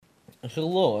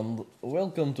Hello and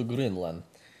welcome to Greenland,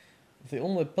 the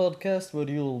only podcast where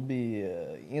you'll be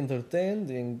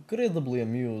entertained, incredibly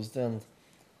amused, and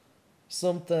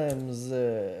sometimes,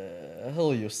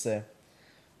 how you say,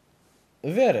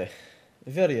 very,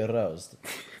 very aroused.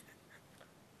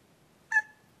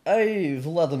 I,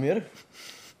 Vladimir,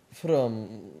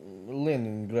 from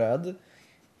Leningrad,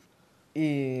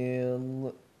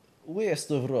 in west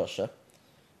of Russia,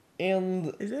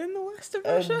 and Is it in the west of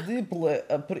I Russia? deeply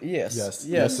Yes,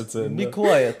 it's in Be the-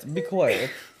 quiet, be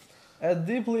quiet. I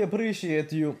deeply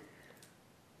appreciate you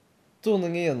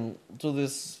tuning in to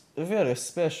this very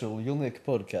special, unique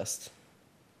podcast.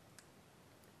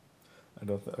 I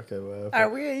don't think. Okay, well. Are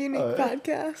we a unique Alright.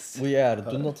 podcast? We are.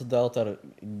 Do not doubt our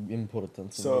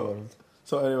importance in the So- world.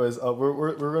 So, anyways,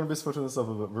 we're going to be switching this up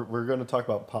a bit. We're going to talk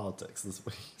about politics this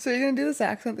week. So you're gonna do this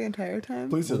accent the entire time?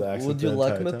 Please do the accent. Would you the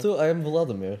like entire me time. to? I am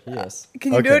Vladimir. Yes.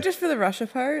 Can you do Okay. it just for the Russia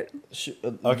part?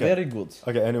 Okay. Very good.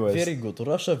 Okay. Anyways. Very good.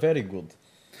 Russia, very good.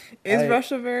 Is I-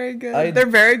 Russia very good? I- They're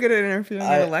very good at interfering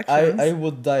in elections. I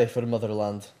would die for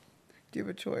motherland. Do you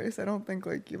have a choice? I don't think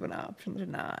like you have an option to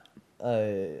not.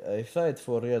 I fight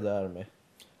for Red Army.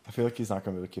 I feel like he's not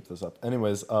going to be able to keep this up.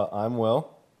 Anyways, I'm Will.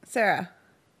 Sarah.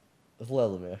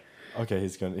 Vladimir. Okay,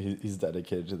 he's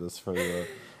dedicated to this for the.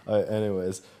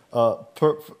 Anyways,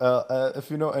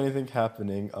 if you know anything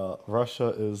happening, Russia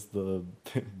is the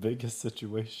biggest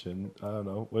situation. I don't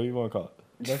know. What do you want to call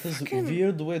it? That is a Fucking-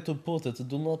 weird way to put it.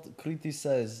 Do not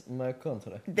criticize my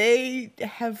country. They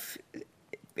have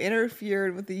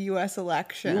interfered with the U.S.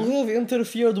 election. You have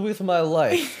interfered with my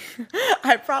life.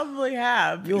 I probably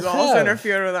have. You also have.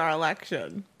 interfered with our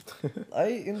election. I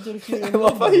interfere I in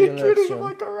love how every you treated election. him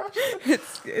like a Russian.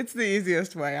 It's the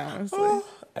easiest way, honestly.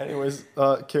 Anyways,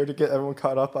 care to get everyone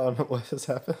caught up on what has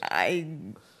happened? I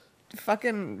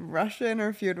fucking Russia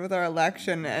interfered with our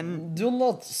election and Do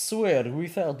not swear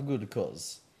without good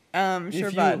cause.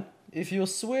 sure, bud. If you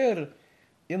swear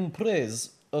in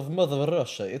praise of Mother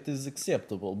Russia, it is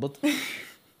acceptable. But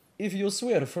if you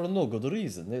swear for no good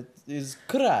reason, it is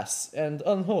crass and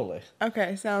unholy.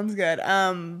 Okay, sounds good.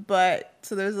 But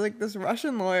so there's like this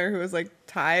Russian lawyer who has like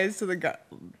ties to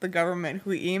the government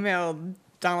who emailed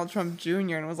Donald Trump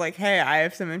Jr. and was like, "Hey, I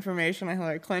have some information on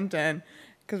Hillary Clinton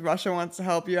because Russia wants to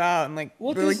help you out." And like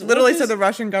What really, is- literally what said is- the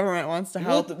Russian government wants to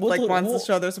help, wants to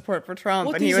show their support for Trump.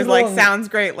 what And he is was like, wrong- "Sounds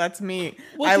great, let's meet."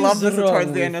 What I love is this wrong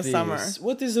towards the end with of summer. this?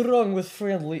 What is wrong with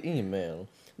friendly email?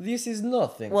 This is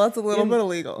nothing. Well, it's a little In- bit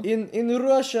illegal. In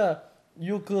Russia,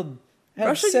 you could have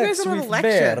Russia, you guys sex don't have with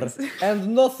bear, elections.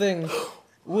 and nothing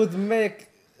would make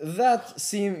that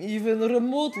seem even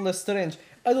remotely strange.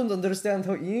 I don't understand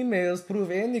how emails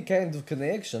prove any kind of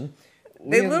connection.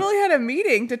 They when- literally had a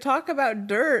meeting to talk about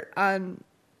dirt on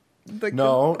the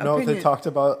No, they opinion. talked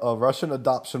about a Russian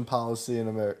adoption policy in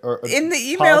America. Or In the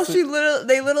email, policy-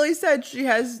 they literally said she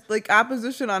has like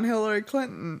opposition on Hillary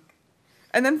Clinton,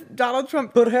 and then Donald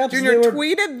Trump Perhaps Jr. they were-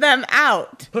 tweeted them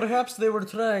out. Perhaps they were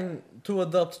trying to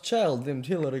adopt child named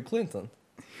Hillary Clinton.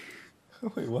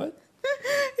 Wait, what?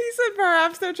 He said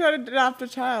perhaps they're trying to adopt a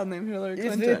child named Hillary If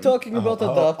Clinton. they're talking about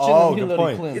Oh, adoption oh, and good Hillary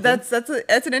point. Clinton,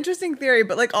 that's an interesting theory,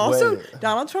 but like also Wait.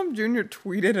 Donald Trump Jr.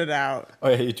 tweeted it out. Oh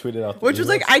yeah, he tweeted out. The Which was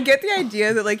like, emails. I get the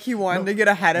idea that like he wanted to get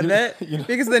ahead of it you know-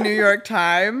 because of the New York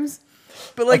Times,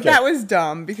 but like Okay. that was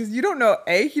dumb because you don't know.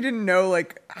 He didn't know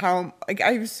like how. Like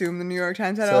I assume the New York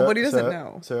Times had it all, but he doesn't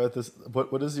know. Sarah,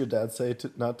 what does your dad say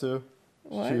to not to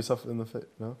What? shoot yourself in the face?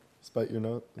 No, spite your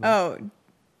nose. No? Oh,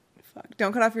 fuck!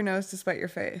 Don't cut off your nose to spite your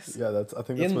face. Yeah, I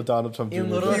think that's what Donald Trump Jr. in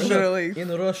did. Russia, literally- in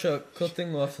Russia,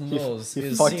 cutting off nose he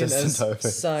is fucked seen his as entire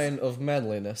face. sign of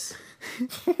manliness.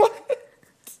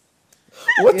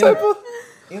 What in- type of?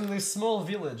 In this small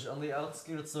village on the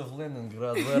outskirts of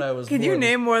Leningrad, where I was Can born. you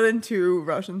name more than 2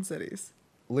 Russian cities?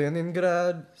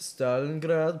 Leningrad,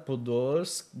 Stalingrad,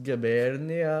 Podolsk,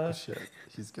 Gubernia. Shit,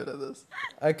 he's good at this.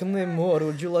 I can name more.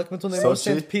 Would you like me to name Sochi?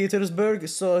 St. Petersburg,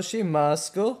 Sochi,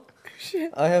 Moscow?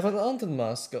 Shit. I have an aunt in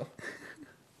Moscow.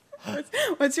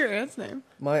 What's your aunt's name?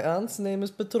 My aunt's name is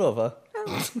Petrova.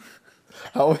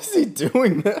 How is he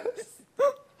doing this?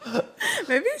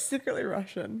 Maybe he's secretly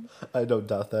Russian. I don't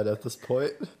doubt that at this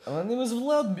point. My name is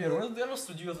Vladimir. Where else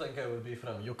would you think I would be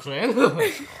from? Ukraine?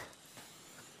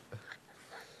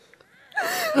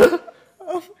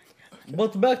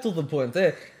 But back to the point.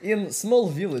 In small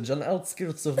village on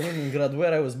outskirts of Leningrad,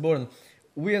 where I was born,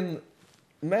 when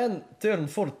man turned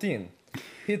 14,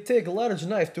 he'd take a large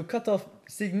knife to cut off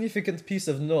significant piece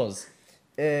of nose.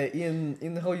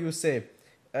 In how you say,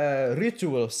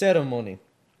 ritual ceremony,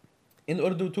 in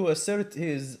order to assert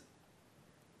his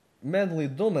manly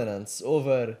dominance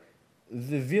over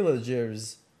the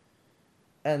villagers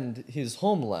and his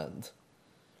homeland.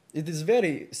 It is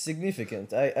very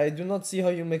significant. I do not see how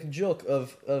you make a joke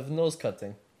of nose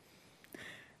cutting.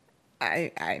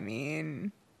 I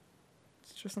mean,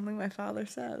 it's just something my father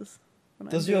says. when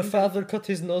I'm Does your doing father cut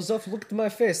his nose off? Look at my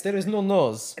face. There is no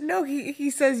nose. No, he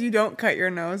says you don't cut your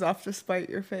nose off to spite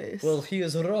your face. Well, he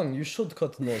is wrong. You should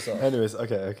cut the nose off. Anyways,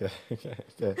 okay.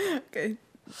 Okay.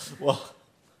 Well,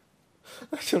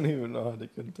 I don't even know how to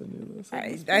continue this.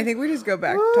 I think we just go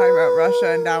back to talking about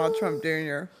Russia and Donald Trump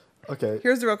Jr. Okay.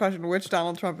 Here's the real question. Which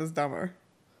Donald Trump is dumber?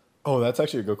 Oh, that's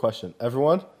actually a good question.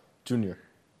 Everyone, Junior.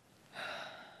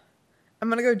 I'm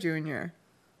going to go Junior.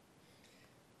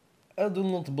 I do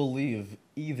not believe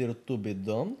either to be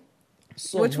dumb.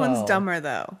 Which one's Somehow, dumber,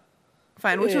 though?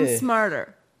 Fine, which one's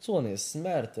smarter? This one is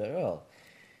smarter. Well,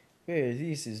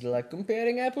 this is like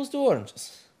comparing apples to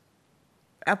oranges.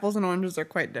 Apples and oranges are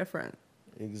quite different.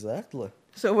 Exactly.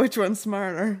 So which one's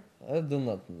smarter? I do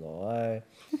not know.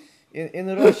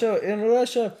 In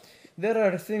Russia, there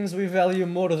are things we value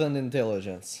more than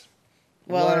intelligence.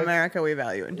 Well, in Like- America, we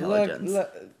value intelligence.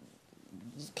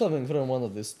 Coming from one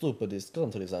of the stupidest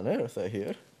countries on earth, I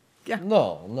hear. Yeah.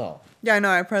 No. Yeah, I know.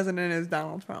 Our president is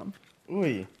Donald Trump.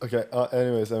 Oui. Okay.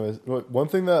 Anyways, one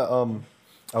thing that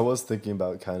I was thinking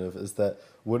about kind of is that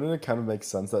wouldn't it kind of make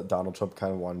sense that Donald Trump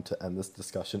kind of wanted to end this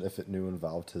discussion if it knew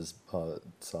involved his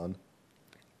son?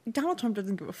 Donald Trump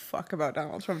doesn't give a fuck about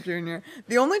Donald Trump Jr.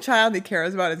 The only child he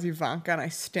cares about is Ivanka, and I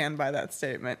stand by that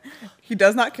statement. He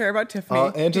does not care about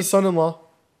Tiffany. And his son-in-law.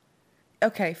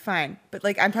 Okay, fine. But,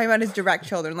 like, I'm talking about his direct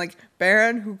children. Like,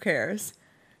 Barron, who cares?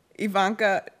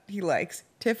 Ivanka, he likes.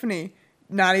 Tiffany,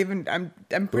 not even...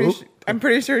 I'm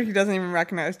pretty sure he doesn't even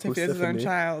recognize Tiffany as his own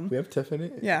child. We have Tiffany.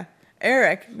 Yeah.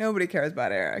 Eric, nobody cares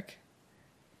about Eric.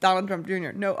 Donald Trump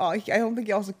Jr. No, I don't think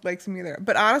he also likes him either.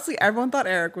 But honestly, everyone thought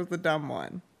Eric was the dumb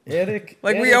one. Eric.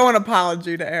 Like, we owe an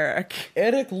apology to Eric.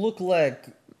 Eric looked like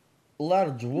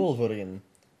large Wolverine,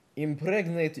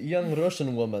 impregnate young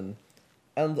Russian woman,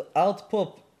 and out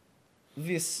pop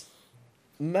this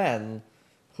man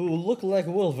who looked like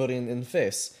Wolverine in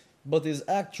face, but is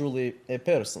actually a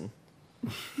person.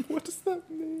 What does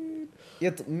that mean?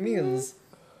 It means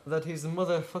that his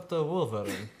mother fucked a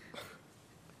Wolverine.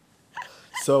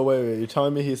 So wait, you're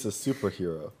telling me he's a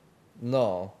superhero?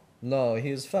 No,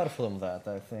 he's far from that,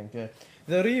 I think.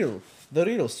 The real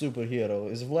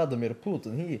superhero is Vladimir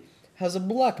Putin. He has a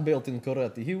black belt in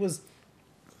karate. He was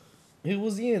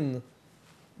in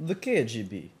the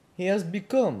KGB. He has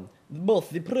become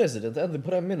both the president and the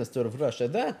prime minister of Russia.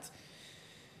 That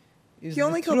is He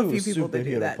only the killed a true few people to do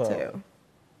superhero that, power. too.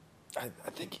 I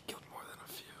think he killed more than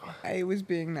a few. I was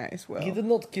being nice, Will. He did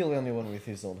not kill anyone with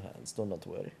his own hands. Do not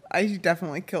worry. I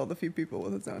definitely killed a few people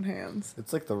with his own hands.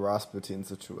 It's like the Rasputin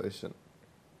situation.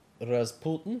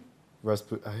 Rasputin?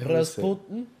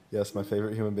 Rasputin? Yes, my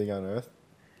favorite human being on earth.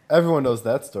 Everyone knows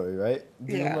that story, right?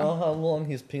 Do you know how long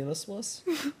his penis was?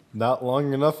 Not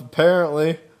long enough,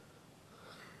 apparently.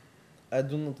 I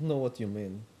do not know what you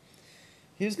mean.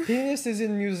 His penis is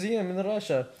in museum in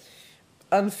Russia.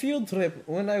 On field trip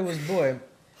when I was boy,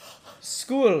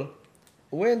 school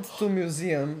went to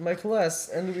museum, my class,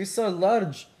 and we saw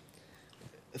large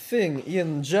thing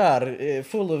in jar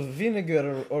full of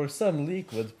vinegar or some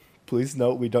liquid. Please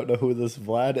note, we don't know who this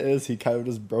Vlad is. He kind of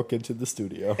just broke into the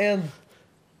studio. And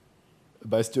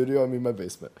By studio, I mean my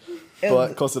basement. And-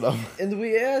 But close enough. and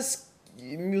we asked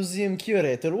museum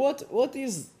curator, what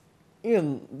is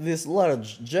in this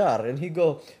large jar? And he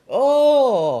go,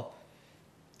 oh,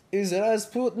 is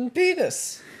Rasputin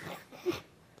penis.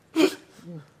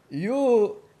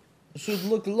 You should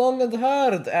look long and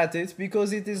hard at it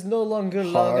because it is no longer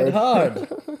long and hard.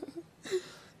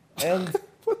 And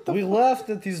we laughed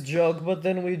at his joke, but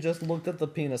then we just looked at the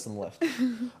penis and left.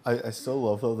 I still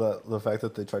love, though, that the fact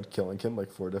that they tried killing him like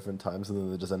 4 different times and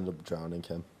then they just ended up drowning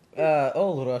him.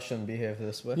 All Russian behave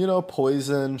this way. You know,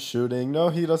 poison, shooting. No,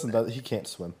 he doesn't. He can't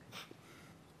swim.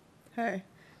 Hey,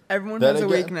 everyone Then has a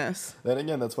again- weakness. Then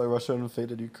again, that's why Russia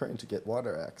invaded Ukraine to get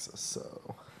water access,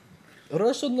 so...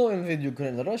 Russia no invade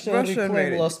Ukraine. Russia Russia reclaim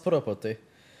invaded. lost property.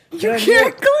 You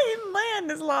can't claim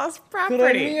land as lost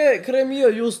property. Crimea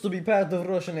used to be part of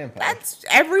Russian Empire. That's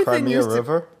everything Crimea used to...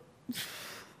 River?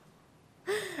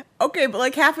 Okay, but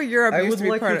like half of Europe I used would to be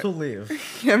like part you of... to leave.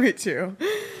 Yeah, me too.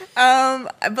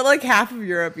 But like half of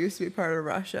Europe used to be part of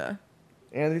Russia.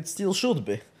 And it still should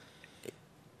be.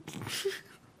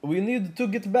 We need to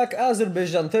get back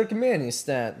Azerbaijan,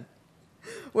 Turkmenistan.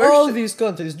 All these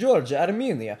countries, Georgia,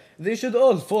 Armenia, they should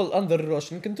all fall under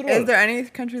Russian control. Is there any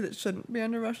country that shouldn't be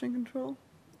under Russian control?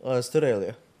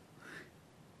 Australia.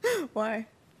 Why?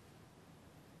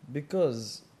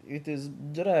 Because it is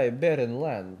dry, barren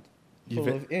land. full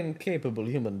of incapable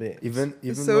human beings. Even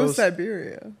So those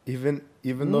Siberia. even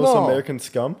those No. American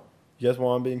scum. You guys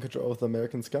want to be in control of the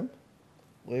American scum?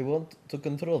 We want to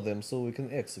control them so we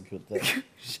can execute them.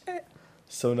 Shit.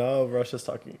 So now Russia's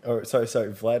talking, or sorry,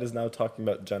 Vlad is now talking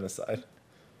about genocide.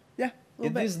 Yeah, a It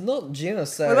little bit. is not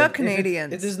genocide. What about if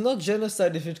Canadians? It is not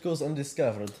genocide if it goes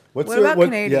undiscovered. What about Yeah,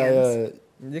 Canadians?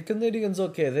 The Canadians,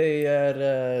 okay, they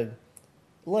are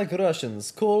like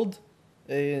Russians, cold,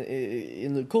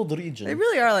 in the cold region. They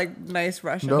really are like nice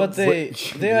Russians. No, But they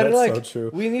are that's like, so true.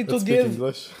 we need Let's to speak give,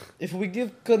 English. if we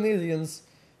give Canadians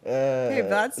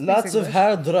Vlad speaks lots of English.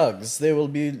 hard drugs, they will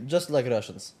be just like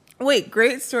Russians. Wait,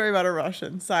 great story about a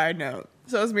Russian. Side note.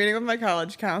 So I was meeting with my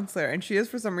college counselor, and she has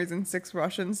for some reason 6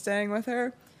 Russians staying with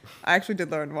her. I actually did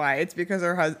learn why. It's because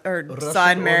her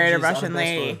son married a Russian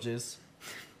lady.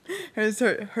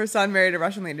 Her son married a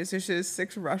Russian lady, so she has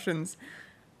 6 Russians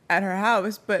at her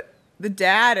house. But the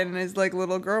dad and his like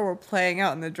little girl were playing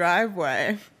out in the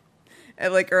driveway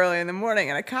at like early in the morning,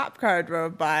 and a cop car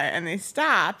drove by, and they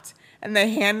stopped. And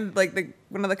they handed,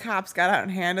 one of the cops got out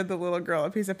and handed the little girl a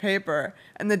piece of paper.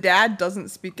 And the dad doesn't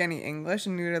speak any English,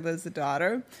 and neither does the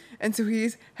daughter. And so he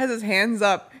has his hands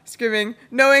up, screaming,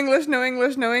 "No English, no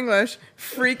English, no English,"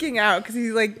 freaking out. Because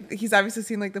he's obviously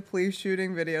seen, like, the police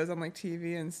shooting videos on, like,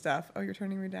 TV and stuff. Oh, you're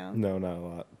turning me down? No, not a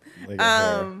lot. Like a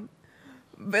hair.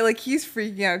 But, like, he's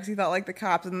freaking out because he thought, like, the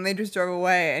cops. And then they just drove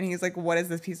away. And he's like, "What is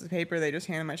this piece of paper they just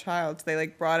handed my child?" So they,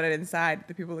 like, brought it inside,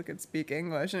 the people that could speak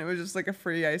English. And it was just, like, a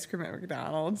free ice cream at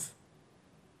McDonald's.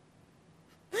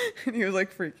 And he was,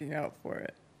 like, freaking out for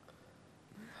it.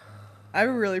 I have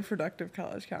a really productive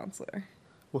college counselor.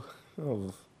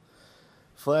 Oh.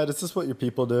 Vlad, is this what your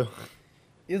people do?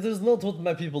 It is not what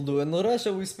my people do. In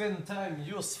Russia, we spend time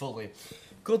usefully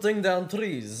cutting down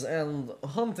trees and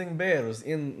hunting bears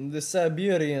in the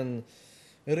Siberian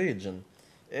region.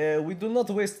 We do not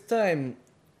waste time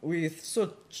with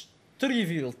such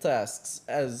trivial tasks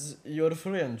as your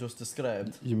friend just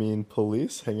described. You mean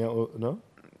police? Hang out with, no?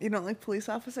 You don't like police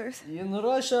officers? In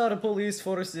Russia, our police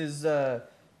force is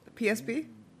PSP?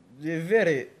 they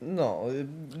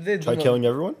do Try not, killing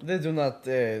everyone? They do not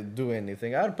do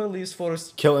anything. Our police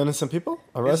force Kill innocent people?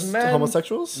 Arrest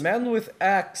homosexuals? men with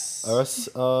axe. Arrest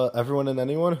everyone and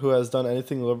anyone who has done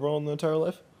anything liberal in their entire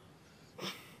life?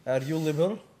 Are you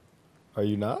liberal? Are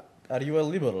you not? Are you a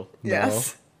liberal?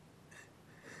 Yes.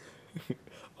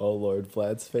 Oh Lord,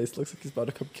 Vlad's face looks like he's about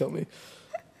to come kill me.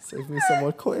 Save me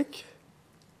someone quick.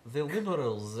 The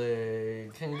liberals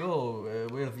can go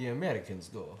where the Americans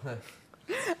go.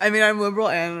 I mean, I'm liberal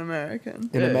and an American.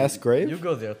 In a mass grave? You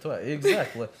go there twice.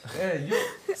 Exactly.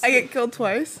 I get killed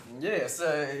twice. Yes,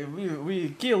 we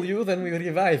kill you, then we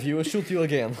revive you, shoot you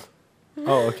again.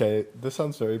 Oh, okay. This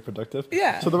sounds very productive.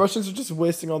 Yeah. So the Russians are just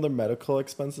wasting all their medical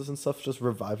expenses and stuff, just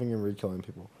reviving and re-killing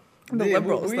people. The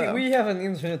liberals, we, though. we have an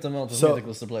infinite amount of So-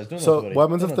 medical supplies. Do not So worry. what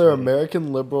happens Do if not they're worry.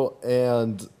 American liberal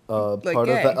and Like part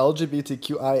gay. of the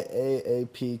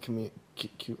LGBTQIAAP community?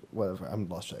 Whatever, I'm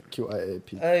lost track.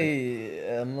 QIAP. I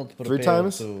am not prepared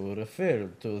times? to refer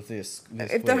to this If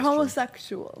they're question.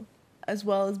 homosexual, as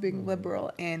well as being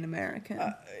liberal and American,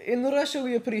 In Russia,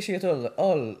 we appreciate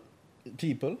all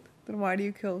people. then why do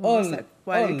you kill all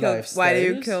why do you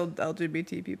lifestyles. kill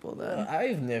LGBT people then?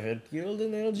 I've never killed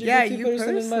an LGBT Yeah, you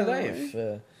person in my personally.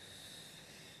 life.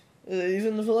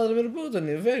 Even Vladimir Putin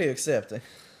is very accepting.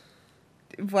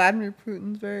 Vladimir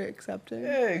Putin's very accepting.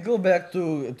 Hey, go back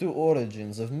to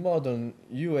origins of modern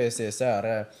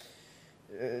USSR.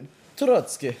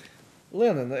 Trotsky,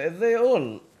 Lenin, they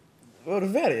all were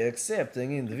very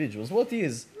accepting individuals. What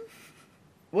is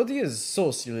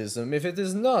socialism if it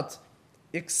is not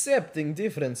accepting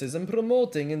differences and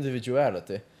promoting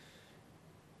individuality?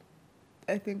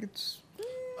 I think it's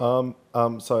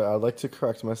Sorry, I'd like to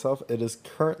correct myself. It is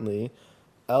currently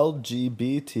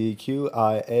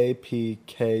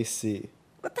LGBTQIAPKC.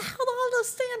 what the hell do all those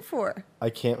stand for? I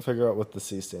can't figure out what the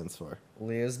C stands for.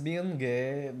 Lesbian,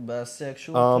 gay,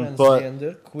 bisexual, But,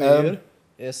 transgender, queer,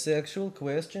 asexual,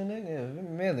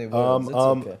 questioning, many words. It's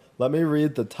okay. Let me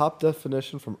read the top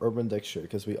definition from Urban Dictionary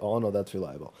because we all know that's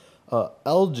reliable.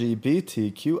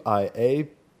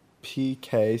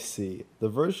 LGBTQIAPKC, the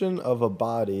version of a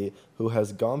body who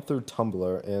has gone through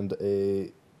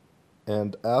Tumblr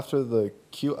and after the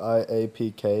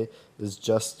QIAPK is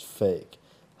just fake.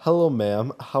 Hello,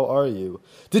 ma'am. How are you?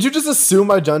 Did you just assume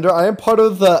my gender? I am part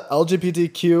of the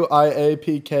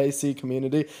LGBTQIAPKC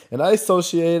community, and I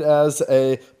associate as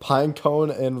a pinecone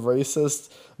and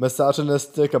racist,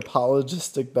 misogynistic,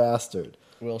 apologistic bastard.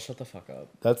 Well, shut the fuck up.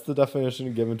 That's the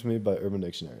definition given to me by Urban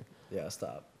Dictionary. Yeah,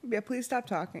 stop. Yeah, please stop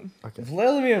talking. Okay.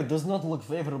 Vladimir does not look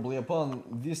favorably upon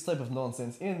this type of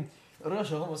nonsense. In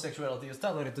Russia homosexuality is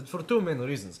tolerated for two main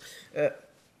reasons.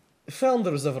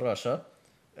 Founders of Russia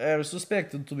are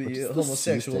suspected to be What does the C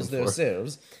homosexuals stand for?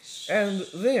 themselves, and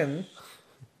then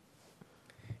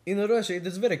in Russia it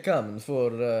is very common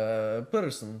for a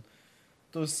person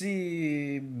to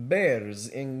see bears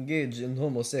engage in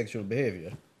homosexual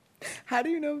behavior. How do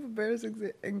you know if a bear is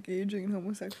engaging in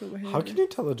homosexual behavior? How can you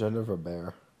tell the gender of a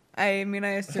bear? I mean,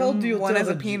 I How do you assume one tell has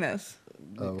a the g- penis.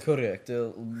 Oh. Correct,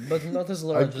 but not as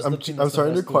large as the penis I'm of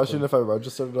starting to Rasputin. question if I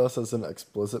registered us as an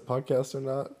explicit podcast or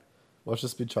not. Let's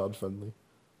just be child friendly.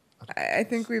 I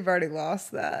think we've already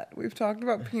lost that. We've talked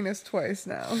about penis twice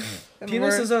now. And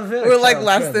Penises are very we're like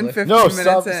less than child-friendly. 15 No,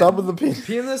 minutes in. stop with the penis.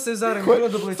 Penises are Quit.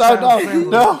 incredibly Stop, no, child-friendly.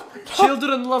 no.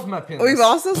 Children love my penis. We've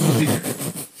also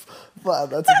Vlad,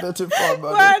 that's a bit too far,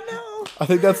 buddy. What? No. I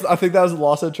think that was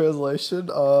lost in translation.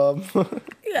 Yeah,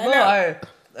 No, no. I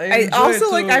I enjoy also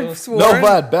to- like I've sworn No,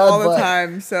 Vlad, bad all the Vlad.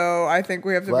 time, so I think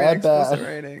we have to be Vlad, an explicit bad.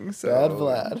 rating. So Bad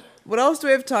Vlad. What else do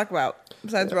we have to talk about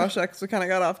besides Russia? Because we kind of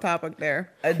got off topic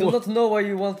there. I do not know why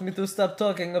you want me to stop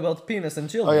talking about penis and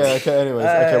Oh children. yeah, okay, anyways.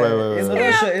 Okay, wait. In wait.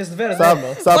 Russia is very Stop,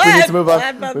 normal. stop, we need to move on.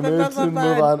 Vlad, We Vlad, need Vlad, to Vlad,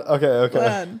 move Vlad. on. Okay.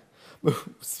 Vlad.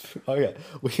 Okay.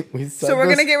 We said So we're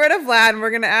this- gonna get rid of Vlad and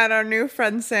we're gonna add our new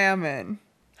friend Salmon.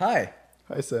 Hi.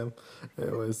 Hi, Sam.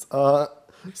 Anyways,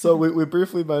 so we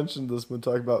briefly mentioned this when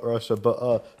talking about Russia,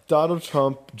 but Donald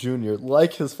Trump Jr.,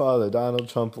 like his father, Donald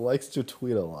Trump, likes to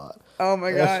tweet a lot. Oh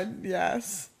my God!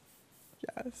 Yes,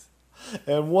 yes.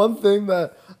 And one thing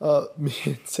that me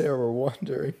and Sarah were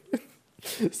wondering,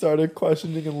 started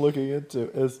questioning and looking into,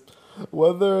 is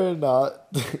whether or not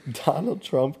Donald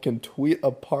Trump can tweet a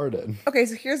pardon. Okay,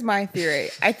 so here's my theory.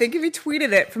 I think if you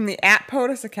tweeted it from the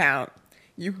 @POTUS account,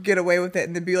 you could get away with it,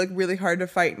 and it'd be like really hard to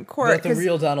fight in court. But the 'cause-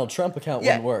 real Donald Trump account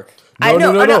Yeah. wouldn't work. I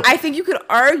No, know, no. I think you could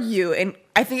argue, and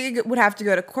I think it would have to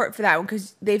go to court for that one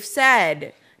because they've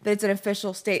said that it's an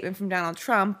official statement from Donald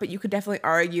Trump, but you could definitely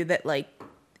argue that like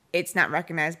it's not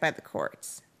recognized by the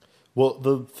courts. Well,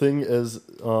 the thing is,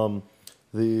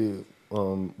 the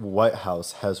White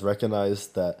House has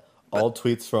recognized that all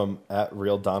tweets from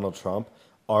 @RealDonaldTrump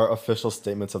are official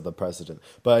statements of the president.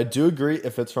 But I do agree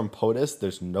if it's from POTUS,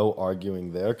 there's no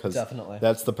arguing there because Definitely.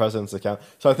 that's the president's account.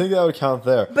 So I think that would count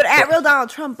there. But @Real Donald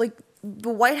Trump, like the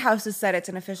White House has said it's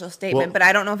an official statement, Well- but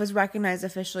I don't know if it's recognized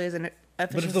officially as an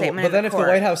official statement. But then in if the court.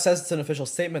 White House says it's an official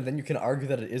statement, then you can argue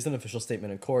that it is an official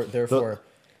statement in court. Therefore,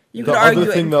 you The could other argue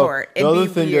it thing, in though, court. the It'd other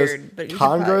be thing weird, is but you could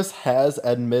Congress has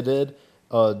admitted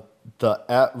the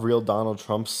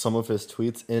 @RealDonaldTrump some of his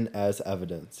tweets in as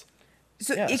evidence.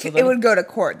 So, Yeah, it, so it then- would go to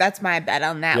court. That's my bet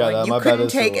on that Yeah, one. that- You my bet couldn't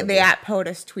is it take would the be.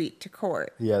 @POTUS tweet to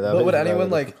court. Yeah, that but would makes it anyone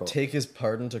very like difficult. take his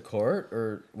pardon to court,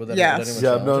 or would Yes. anyone Yeah,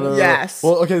 challenge no, it? no, no. Yes.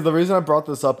 Well, okay, the reason I brought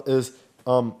this up is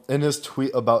in his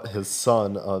tweet about his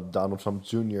son, Donald Trump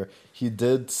Jr., he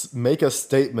did make a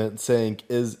statement saying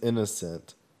is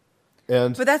innocent.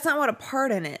 And But that's not what a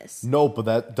pardon is. no, but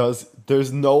that does,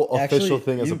 there's no official Actually,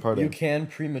 thing as a pardon. You can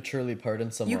prematurely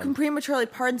pardon someone. You can prematurely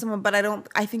pardon someone, but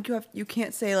I think you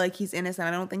can't say like he's innocent.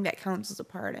 I don't think that counts as a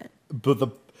pardon. But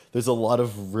there's a lot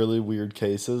of really weird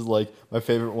cases. Like, my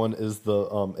favorite one is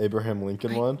the Abraham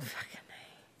Lincoln one.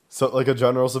 So, like, a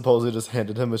general supposedly just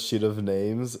handed him a sheet of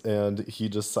names, and he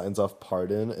just signs off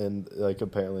pardon, and, like,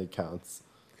 apparently it counts.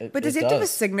 But does he have to have a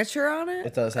signature on it?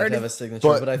 It does Or have to have a does- signature,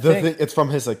 But, but I the think. thing, it's from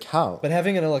his account. But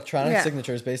having an electronic Yeah.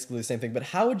 signature is basically the same thing. But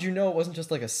how would you know it wasn't just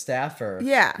like a staffer?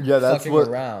 Yeah. Yeah, that's fucking what.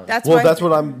 around. That's well, why- that's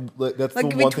what I'm. That's Like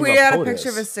the if we one thing tweeted about out a POTUS. picture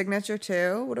of his signature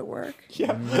too, would it work?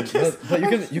 Yeah,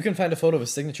 But you can find a photo of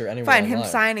his signature anywhere. Fine, him online.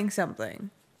 signing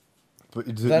something. but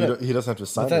Then he doesn't have to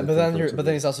sign. But then anything for it to but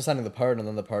then be- he's also signing the pardon, and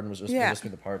then the pardon was just, Yeah. would just be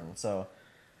the pardon. So,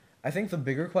 I think the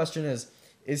bigger question is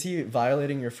he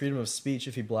violating your freedom of speech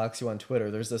if he blocks you on Twitter?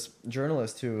 There's this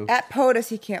journalist who @POTUS,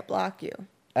 he can't block you.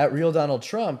 @Real Donald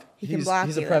Trump. He can he's block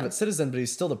he's a you, private though. citizen, but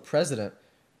he's still the president.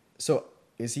 So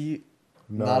is he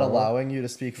not No. allowing you to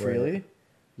speak Wait. freely?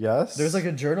 Yes. There's like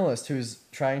a journalist who's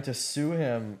trying to sue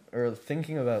him or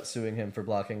thinking about suing him for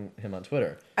blocking him on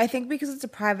Twitter. I think because it's a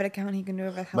private account, he can do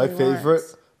whatever the hell my he favorite.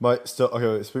 wants.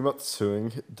 Okay. Speaking about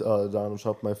suing Donald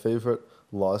Trump, my favorite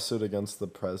lawsuit against the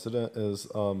president is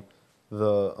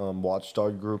the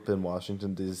watchdog group in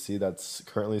Washington D.C. that's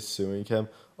currently suing him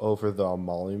over the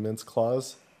emoluments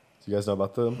clause. Do you guys know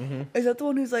about them? Is that the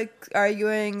one who's like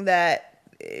arguing that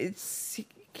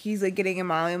he's like getting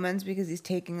emoluments because he's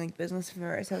taking like business from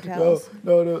various hotels?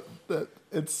 No.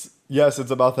 It's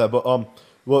about that.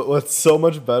 But what's so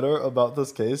much better about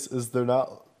this case is they're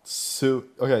not sue.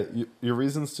 Okay, your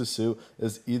reasons to sue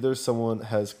is either someone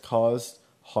has caused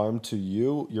harm to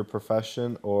you, your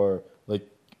profession, or like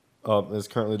is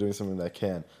currently doing something that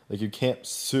can. Like, you can't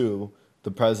sue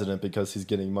the president because he's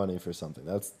getting money for something.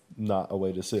 That's not a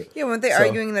way to sue. Yeah, weren't they So-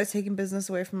 arguing that it's taking business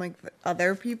away from like the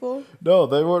other people? No,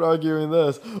 they weren't arguing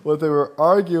this. What they were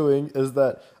arguing is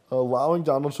that allowing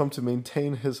Donald Trump to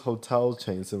maintain his hotel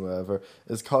chains and whatever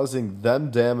is causing them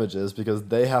damages because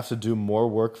they have to do more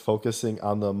work focusing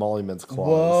on the emoluments clause.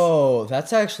 Whoa,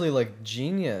 that's actually like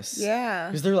genius. Yeah.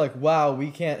 Because they're like, wow,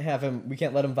 we can't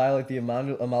let him violate the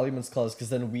emoluments clause because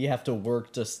then we have to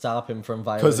work to stop him from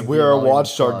violating. Because the we're a emoluments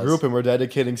watchdog clause. group and we're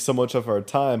dedicating so much of our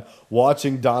time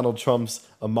watching Donald Trump's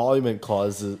emolument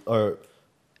clauses or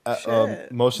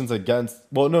Shit. motions against.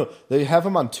 Well, no, they have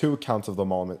him on 2 counts of the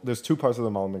emolument. There's 2 parts of the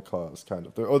emolument clause, kind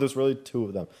of. There's really 2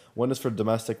 of them. One is for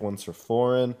domestic, one's for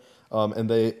foreign. And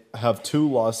they have 2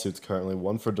 lawsuits currently,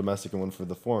 one for domestic and one for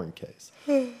the foreign case,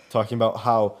 talking about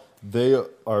how they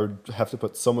have to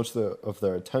put so much of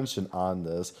their attention on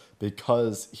this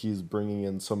because he's bringing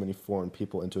in so many foreign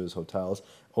people into his hotels,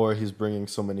 or he's bringing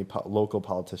so many local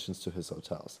politicians to his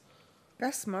hotels.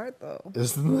 That's smart though.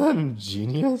 Isn't that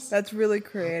ingenious? That's really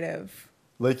creative.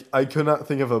 Like, I could not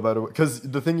think of a better way. Because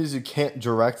the thing is, you can't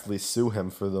directly sue him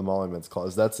for the emoluments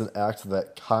clause. That's an act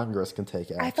that Congress can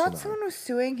take action I thought on. someone was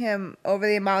suing him over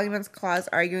the emoluments clause,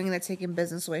 arguing that taking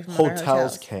business away from other Hotels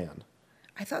hotels. can.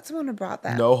 I thought someone had brought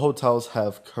that. No hotels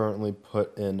have currently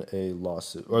put in a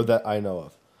lawsuit, or that I know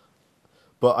of.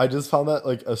 But I just found that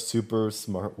like a super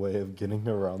smart way of getting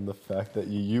around the fact that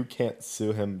you can't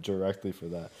sue him directly for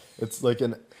that. It's like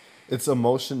it's a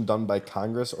motion done by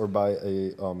Congress or by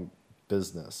a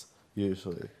business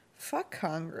usually. Fuck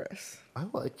Congress. I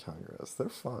like Congress. They're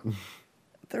fun.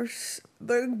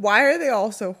 Why are they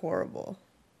all so horrible?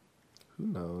 Who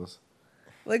knows?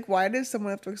 Like, why does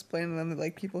someone have to explain to them that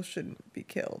like people shouldn't be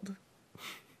killed?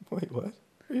 Wait, what?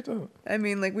 You don't. I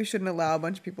mean, like we shouldn't allow a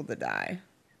bunch of people to die.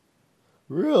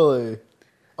 Really?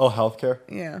 Oh, healthcare?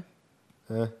 Yeah.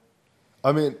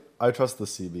 I mean, I trust the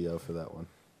CBO for that one.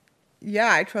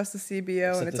 Yeah, I trust the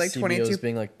CBO, and Except it's the like CBO is 22.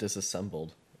 being like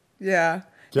disassembled. Yeah.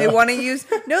 Yeah. They want to use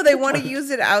they want to use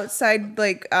it outside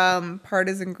like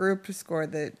partisan group to score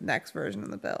the next version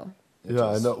of the bill. Yeah,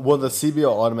 I know. Well, the CBO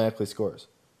automatically scores.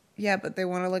 Yeah, but they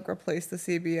want to like replace the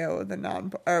CBO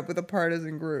with with a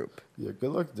partisan group. Yeah,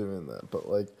 good luck doing that. But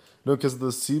like, no, because the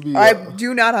CBO. I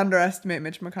do not underestimate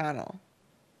Mitch McConnell.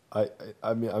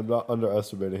 I mean, I'm not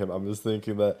underestimating him. I'm just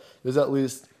thinking that there's at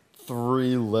least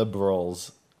 3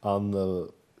 liberals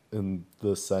in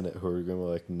the Senate who are going to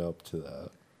like nope to that.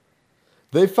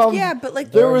 They found Yeah, but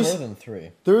like There There are was- more than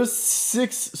 3. there was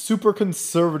 6 super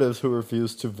conservatives who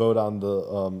refused to vote on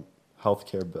the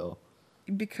healthcare bill.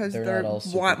 because They're they not all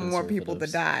super want more people to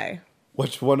conservatives. die.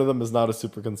 Which one of them is not a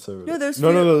super conservative? No, there's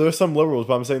no, few- there's some liberals,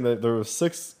 but I'm saying that there were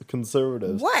 6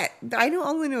 conservatives. What? I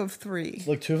only know of 3.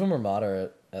 Like 2 of them are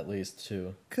moderate, at least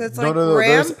 2. Because it's No, like no,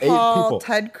 Rand there's 8 Paul, people.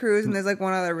 Ted Cruz, and there's like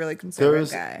one other really conservative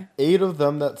There's guy. 8 of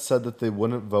them that said that they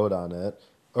wouldn't vote on it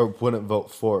or wouldn't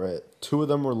vote for it. 2 of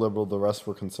them were liberal, the rest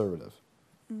were conservative.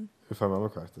 If I remember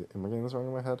correctly. Am I getting this wrong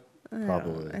in my head?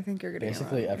 Probably. I think you're getting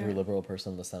Basically, it wrong, every yeah. liberal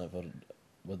person in the Senate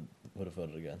would have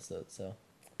voted against it. So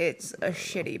It's a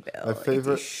shitty bill. My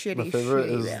favorite, it's a shitty, my favorite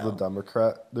shitty is bill. the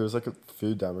Democrat. There's like a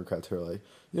few Democrats who are like,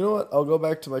 you know what? I'll go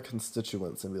back to my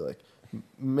constituents and be like,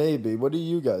 maybe. What do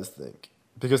you guys think?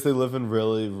 Because they live in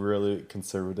really, really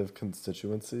conservative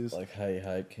constituencies. like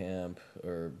Hype Camp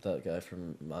or that guy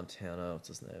from Montana. What's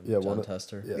his name? Yeah, John one-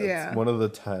 Tester. Yeah, Yeah. It's one of the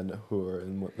 10 who are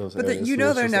in those But areas. you so know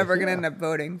it's they're just never like, going to yeah. end up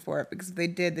voting for it because if they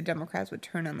did, the Democrats would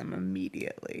turn on them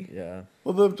immediately. Yeah.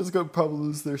 Well, they're just going to probably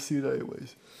lose their seat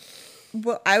anyways.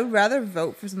 Well, I would rather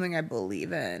vote for something I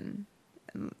believe in,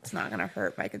 and it's not going to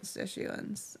hurt my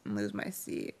constituents and lose my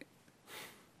seat.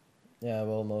 Yeah.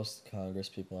 Well, most Congress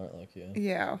people aren't like you.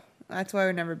 Yeah, that's why I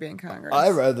would never be in Congress.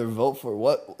 I'd rather vote for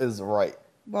what is right.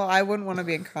 Well, I wouldn't want to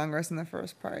be in Congress in the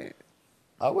first part.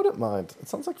 I wouldn't mind. It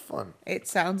sounds like fun. It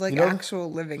sounds like You know-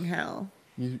 actual living hell.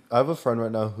 I have a friend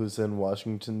right now who's in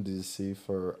Washington D.C.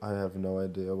 for I have no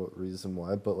idea what reason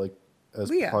why, but like as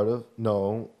Leah. part of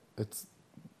it's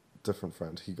different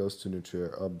friend. He goes to New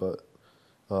Trier, but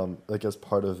like as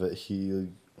part of it, he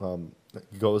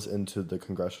goes into the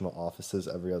congressional offices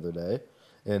every other day,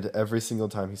 and every single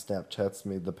time he Snapchats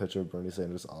me the picture of Bernie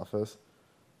Sanders' office.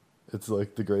 It's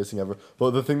like the greatest thing ever.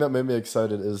 But the thing that made me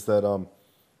excited is that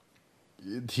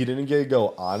he didn't get to go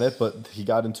on it, but he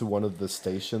got into one of the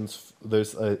stations.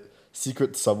 There's a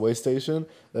secret subway station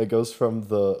that goes from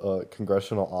the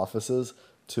congressional offices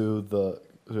to the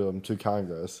to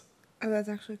Congress, Oh, that's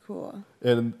actually cool.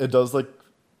 and it does like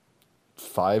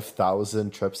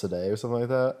 5,000 trips a day or something like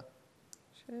that.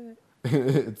 Shit.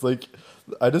 It's like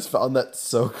I just found that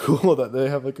so cool that they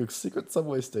have like a secret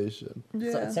subway station.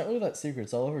 It's Yeah. not really that secret.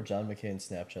 It's all over John McCain's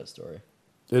Snapchat story.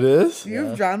 It is? Do you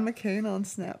have John McCain on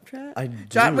Snapchat? I do.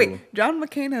 John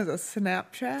McCain has a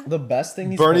Snapchat? The best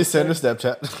thing he's Bernie posted- Sanders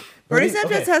Snapchat. Bernie Bernie-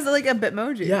 Snapchat okay. has like a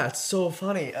Bitmoji. Yeah, it's so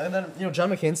funny. And then, John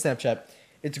McCain's Snapchat,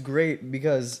 it's great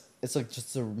because it's like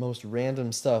just the most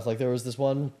random stuff. Like there was this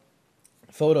one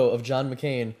photo of John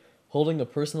McCain holding a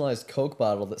personalized Coke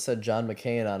bottle that said John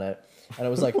McCain on it. And it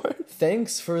was like,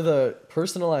 thanks for the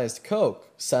personalized Coke,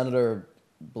 Senator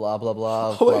blah, blah, blah,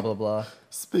 Oh, blah, wait. blah, blah.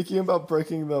 Speaking about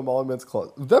breaking the emoluments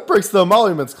clause. That breaks the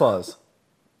emoluments clause.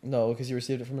 No, because you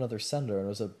received it from another sender and it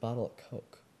was a bottle of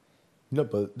Coke. No,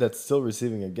 but that's still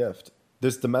receiving a gift.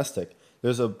 There's domestic.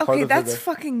 There's a part Okay, of that's the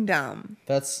fucking dumb.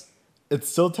 That's It's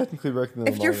still technically breaking the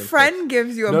If your emoluments friend clause.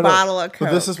 gives you a No, bottle of Coke.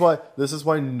 But this is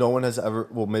why no one has ever.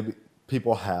 Well, maybe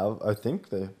people have. I think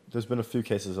there's been a few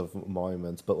cases of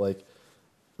emoluments, but like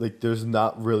there's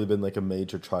not really been like a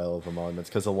major trial of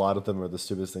emoluments because a lot of them are the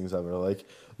stupidest things ever. Like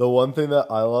the one thing that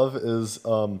I love is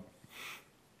okay,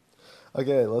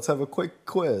 let's have a quick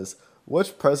quiz.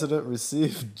 Which president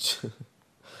received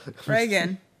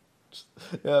Reagan.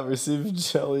 received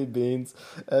jelly beans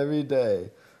every day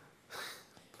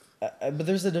but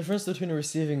there's a difference between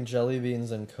receiving jelly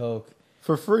beans and Coke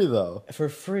for free though? for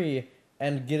free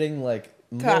and getting like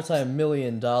Tax.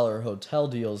 multi-million-dollar hotel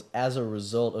deals as a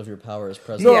result of your power as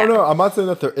president. No, Yeah. no, I'm not saying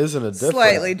that there isn't a difference.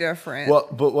 Slightly different. Well,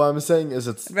 but what I'm saying is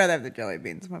it's. I'd rather have the jelly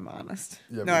beans, if I'm honest.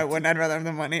 Yeah, no, me I too. wouldn't. I'd rather have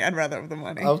the money. I'd rather have the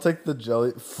money. I'll take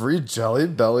the free jelly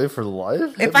belly for life.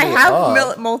 If Hit I me have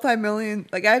up. multi-million,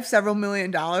 like I have several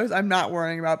 $1,000,000, I'm not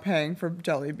worrying about paying for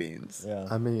jelly beans. Yeah.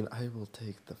 I mean, I will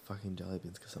take the fucking jelly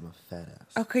beans because I'm a fat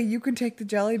ass. Okay, you can take the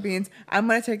jelly beans. I'm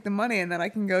gonna take the money, and then I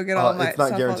can go get all my. It's not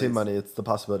stuff guaranteed all money. It's the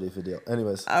possibility of a deal. Anyways,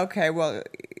 Okay, well,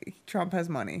 Trump has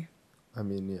money. I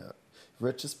mean, yeah,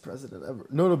 richest president ever.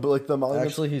 No, but like the emoluments.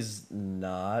 Actually, he's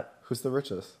not. Who's the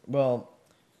richest? Well,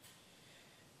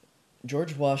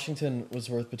 George Washington was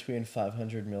worth between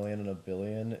 500 million and a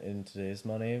billion in today's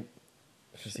money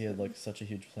because he had like such a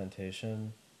huge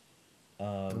plantation.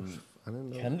 I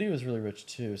didn't know. Kennedy was really rich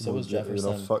too. So Well, was you know,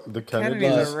 Jefferson. fuck, the Kennedys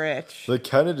Kennedys. are rich. The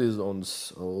Kennedys own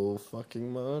so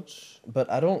fucking much. But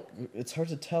I don't. It's hard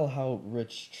to tell how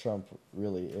rich Trump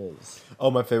really is. Oh,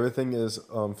 my favorite thing is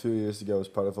a few years ago, as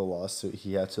part of a lawsuit,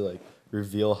 he had to like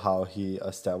reveal how he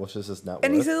establishes his net worth.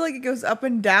 And he said like it goes up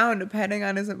and down depending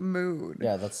on his mood.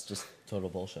 Yeah, that's just total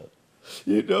bullshit.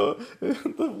 You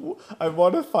know, I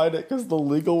want to find it because the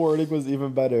legal wording was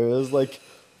even better. It was like,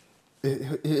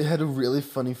 it had a really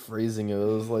funny phrasing. It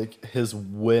was like his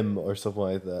whim or something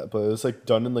like that. But it was like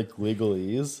done in like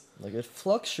legalese. Like it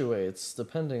fluctuates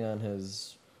depending on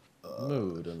his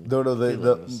mood and No,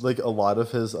 feelings. like a lot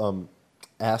of his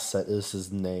asset is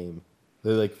his name.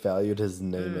 They like valued his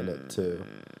name in it too.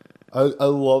 I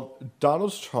love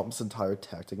Donald Trump's entire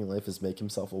tactic in life is make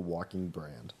himself a walking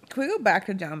brand. Can we go back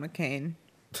to John McCain?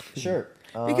 Sure.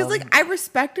 Because like I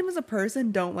respect him as a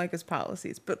person, don't like his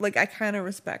policies, but like I kind of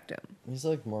respect him. He's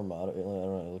like more moderate. I don't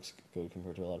know. He looks good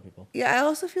compared to a lot of people. Yeah, I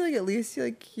also feel like at least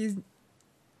he's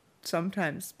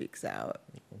sometimes speaks out.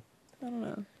 I don't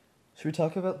know. Should we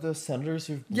talk about the senators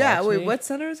who've blocked Yeah, wait, me? what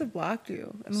senators have blocked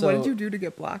you? And So, what did you do to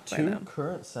get blocked by Two them?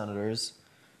 current senators.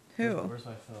 Who? Where's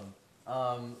my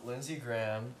phone? Lindsey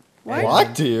Graham. What?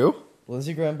 Blocked you?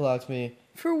 Lindsey Graham blocked me.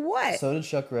 For what? So did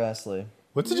Chuck Grassley.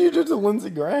 What did you do to Lindsey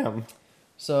Graham?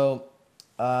 So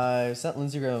I sent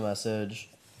Lindsey Graham a message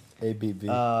ABB.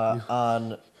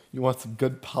 on You want some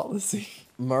good policy?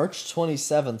 March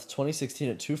 27th, 2016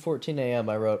 at 2:14 a.m.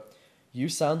 I wrote, "You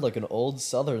sound like an old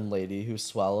Southern lady who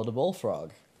swallowed a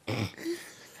bullfrog."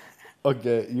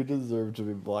 Okay, you deserve to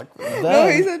be blocked. No,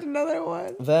 he sent another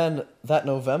one. Then that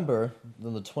November,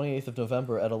 then the 28th of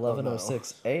November at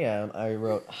 11:06 a.m., I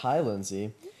wrote, "Hi,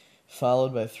 Lindsay,"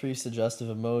 followed by 3 suggestive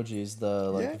emojis.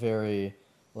 The like Yeah. very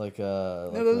like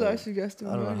No, those are suggestive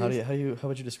I don't know emojis. how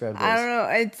would you describe those? I don't know.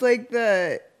 It's like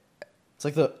the It's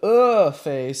like the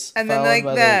face, and then followed like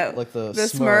by the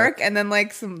smirk, and then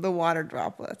like the water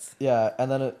droplets. Yeah, and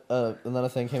then a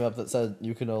thing came up that said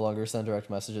you can no longer send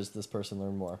direct messages to this person.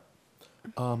 Learn more.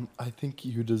 I think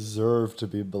you deserve to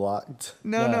be blocked.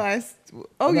 No, Yeah.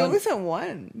 Oh, And you then- only sent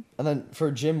one. And then for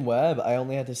Jim Webb, I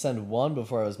only had to send one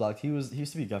before I was blocked. He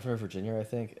used to be governor of Virginia, I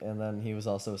think, and then he was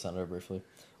also a senator briefly.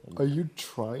 Are you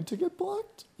trying to get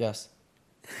blocked? Yes,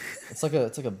 it's like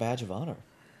a badge of honor.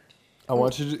 I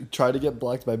want you to try to get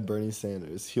blocked by Bernie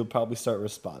Sanders. He'll probably start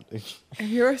responding. Have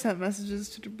you ever sent messages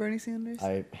to Bernie Sanders?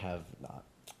 I have not.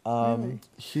 Really?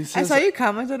 He I says, saw you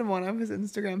commented on one of his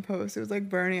Instagram posts. It was like,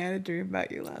 Bernie, I had a dream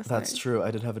about you last night. That's true. I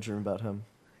did have a dream about him.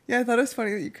 Yeah, I thought it was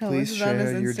funny that you commented on his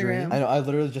share your dream. Instagram. I know. I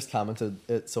literally just commented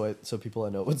it so people I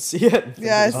know would see it.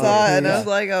 Yeah, I saw it, and I yeah. was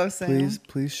like, oh, Sam.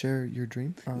 please share your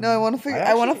dream. No, I want to figure.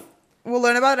 I I want to. actually- We'll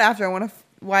learn about it after. I want to.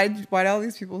 Why did all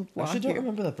these people I block actually don't you?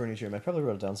 remember that Bernie dream. I probably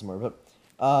wrote it down somewhere. But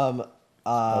Having the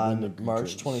on good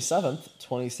March dreams. 27th,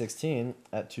 2016,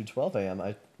 at 2:12 a.m.,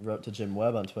 I wrote to Jim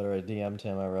Webb on Twitter. I DM'd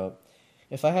him. I wrote,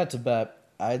 "If I had to bet,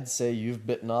 I'd say you've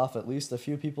bitten off at least a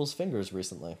few people's fingers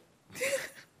recently."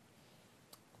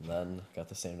 Then got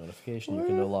the same notification. You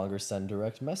can no longer send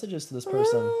direct messages to this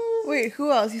person. Wait,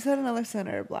 who else? You said another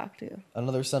senator blocked you.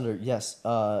 Another senator, yes,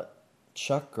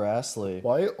 Chuck Grassley.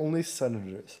 Why only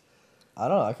senators? I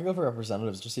don't know. I could go for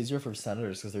representatives. Just easier for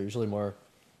senators because they're usually more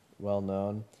well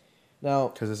known. Now,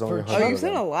 'Cause there's only for 100 Oh, you of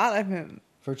sent them. a lot of him.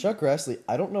 For Chuck Grassley,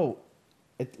 I don't know.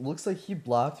 It looks like he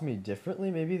blocked me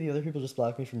differently. Maybe the other people just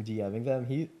blocked me from DMing them.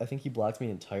 I think he blocked me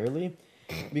entirely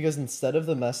because instead of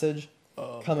the message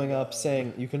coming up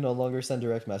saying you can no longer send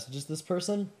direct messages to this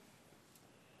person,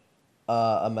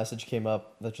 a message came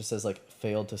up that just says like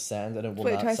failed to send and it will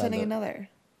Wait, not try send sending it. another.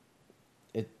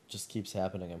 It just keeps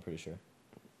happening. I'm pretty sure.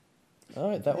 All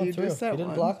right, that You went through. just He sent didn't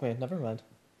one. block me. Never mind.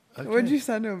 What'd you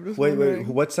send him? Just Wait,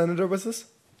 wondering. what senator was this?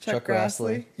 Chuck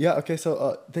Grassley. Yeah, okay,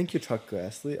 so thank you, Chuck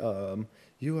Grassley.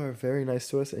 You are very nice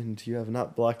to us, and you have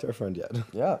not blocked our friend yet.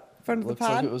 Yeah. Friend of the Looks like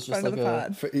pod. it was just Friend of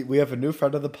like the a pod. We have a new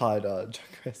friend of the pod, Chuck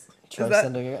Grassley. try that-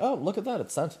 sending it. Oh, look at that!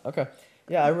 It's sent. Okay.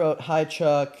 Yeah, I wrote hi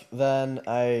Chuck. Then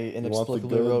I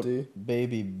inexplicably good wrote D?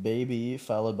 baby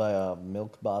followed by a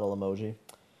milk bottle emoji.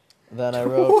 Then I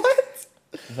wrote. What?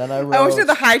 Then I wrote. I wish you had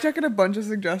the high check and a bunch of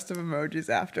suggestive emojis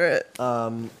after it.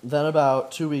 Then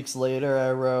about 2 weeks later,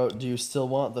 I wrote, "Do you still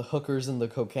want the hookers and the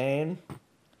cocaine?"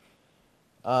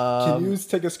 Can you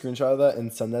take a screenshot of that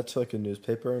and send that to like a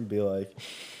newspaper and be like,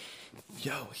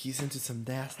 "Yo, he's into some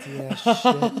nasty ass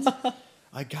shit.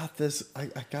 I got this. I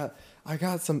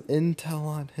got some intel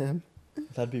on him."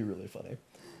 That'd be really funny.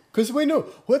 Cause wait, no,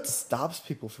 what stops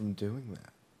people from doing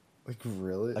that? Like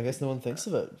really? I guess no one thinks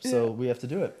of it, so we have to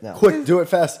do it now. Quick, do it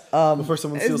fast before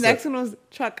someone His steals next it. one was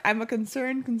Chuck. I'm a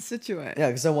concerned constituent. Yeah,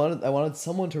 because I wanted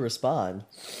someone to respond.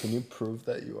 Can you prove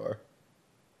that you are?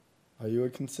 Are you a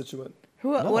constituent?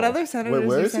 Who? No. What other senators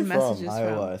where do you is he send from? messages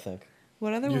Iowa, I think.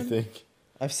 What other You one? think?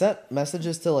 I've sent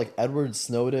messages to like Edward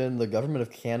Snowden, the government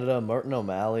of Canada, Martin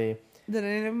O'Malley. Did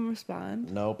any of them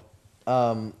respond? Nope.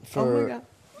 Oh my God.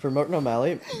 For Martin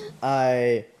O'Malley,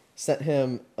 I sent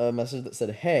him a message that said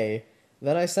 "Hey."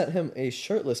 Then I sent him a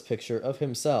shirtless picture of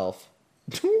himself,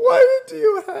 Why do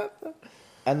you have that?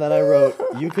 and then I wrote,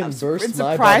 "You can burst in my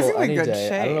bubble surprisingly any good day." I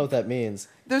don't shape. know what that means.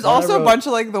 There's Then I also wrote- a bunch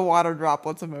of like the water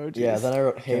droplets emojis. Yeah. Then I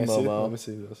wrote, "Hey Can I see it? Let Momo." me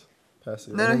see this. Pass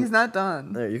it. No, he's not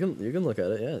done. There, you can look at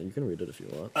it. Yeah, you can read it if you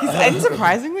want. He's in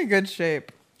surprisingly good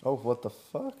shape. Oh, what the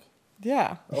fuck?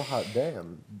 Yeah. Oh, hot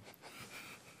damn.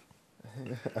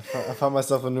 I found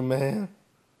myself a new man.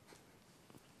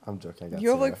 I'm joking. I got You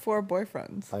have Sarah. like 4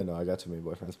 boyfriends. I know, I got too many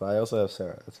boyfriends, but I also have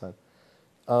Sarah. It's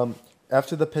fine.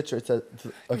 After the picture, it says,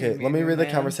 okay, me let me a read the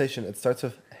man. conversation. It starts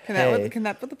with, Can hey.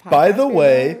 that put the podcast By the be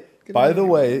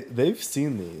way, about? they've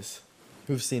seen these.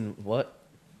 Who've seen what?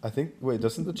 I think, wait,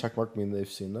 doesn't the check mark mean they've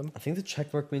seen them? I think the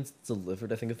check mark means it's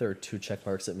delivered. I think if there are 2 check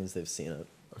marks, it means they've seen it.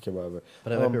 Okay, whatever.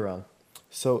 But I might be wrong.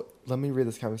 So let me read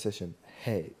this conversation.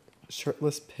 Hey,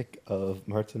 shirtless pic of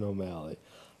Martin O'Malley.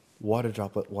 Water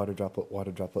droplet, water droplet,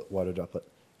 water droplet, water droplet.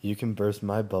 You can burst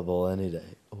my bubble any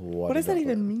day. What does that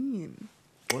even mean?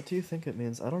 What do you think it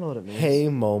means? I don't know what it means. Hey,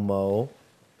 Momo.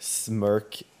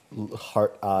 Smirk,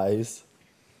 heart eyes.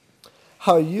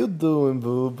 How you doing,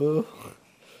 boo-boo?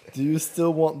 Do you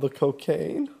still want the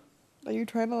cocaine? Are you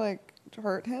trying to like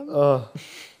hurt him?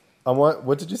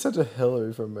 What did you say to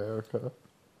Hillary for America?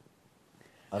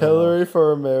 I don't know. Hillary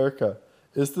for America.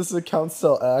 Is this account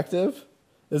still active?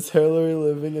 Is Hillary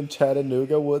living in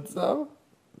Chattanooga Woods now?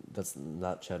 That's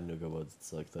not Chattanooga Woods.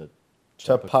 It's like the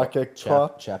Chappaqua?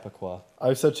 Chappaqua.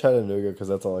 I said Chattanooga because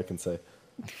that's all I can say.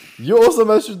 You also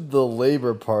mentioned the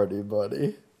Labor Party,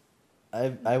 buddy.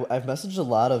 I've messaged a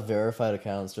lot of verified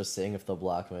accounts just seeing if they'll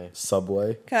block me.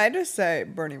 Subway. Can I just say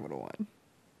Bernie would have won?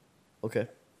 Okay.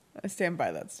 I stand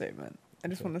by that statement. I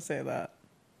just want to say that.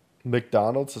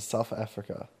 McDonald's to South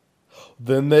Africa.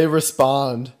 Then they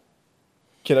respond.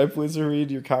 Can I please read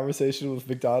your conversation with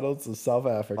McDonald's of South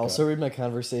Africa? Also read my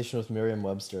conversation with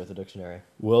Merriam-Webster at the dictionary.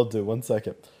 Will do. 1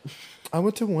 second. I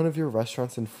went to one of your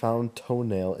restaurants and found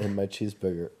toenail in my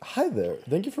cheeseburger. Hi there.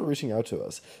 Thank you for reaching out to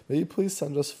us. May you please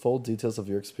send us full details of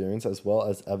your experience as well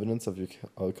as evidence of your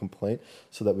complaint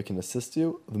so that we can assist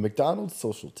you. The McDonald's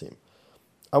social team.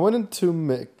 I went into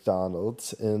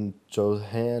McDonald's in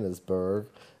Johannesburg,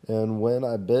 and when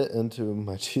I bit into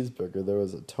my cheeseburger, there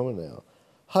was a toenail.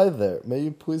 Hi there. May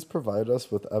you please provide us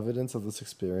with evidence of this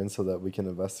experience so that we can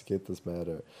investigate this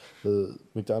matter. The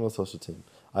McDonald's social team.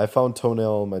 I found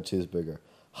toenail on my cheeseburger.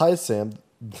 Hi, Sam.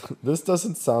 This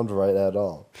doesn't sound right at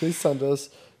all. Please send us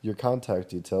your contact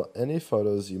detail, any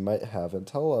photos you might have, and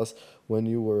tell us when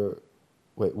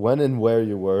and where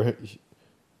you were.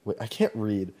 Wait, I can't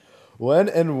read. When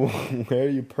and where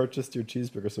you purchased your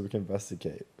cheeseburger so we can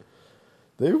investigate.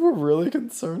 They were really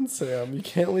concerned, Sam. You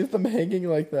can't leave them hanging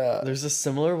like that. There's a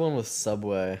similar one with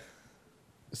Subway.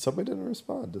 Subway didn't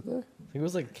respond, did they? I think it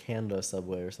was like Canada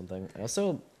Subway or something. I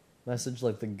also messaged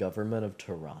like the government of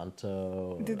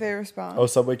Toronto. Did they respond? Oh,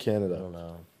 Subway I Canada. don't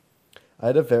know. I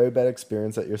had a very bad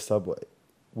experience at your Subway.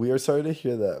 We are sorry to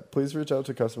hear that. Please reach out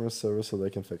to customer service so they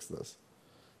can fix this.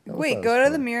 That was Wait, not go as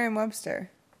to the fun. Merriam-Webster.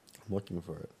 I'm looking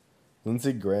for it.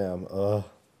 Lindsey Graham.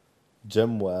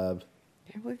 Jim Webb.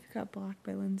 I can't believe you got blocked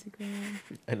by Lindsey Graham.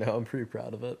 I know, I'm pretty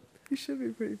proud of it. You should be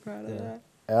pretty proud of Yeah. that.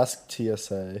 Ask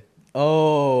TSA.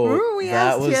 Oh, Remember we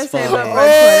that asked was TSA fun. about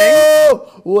bread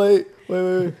Oh! Wait.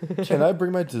 Can I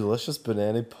bring my delicious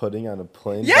banana pudding on a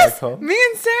plane Yes, back home? me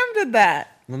and Sam did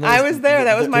that. And there I was- was there.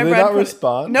 That was did my they bread not pudding.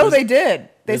 respond? No, There's- they did. They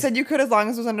there's- said you could as long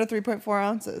as it was under 3.4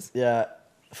 ounces. Yeah,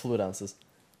 fluid ounces.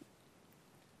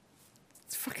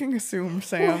 It's fucking assumed,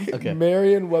 Sam. Okay.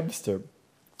 Merriam-Webster.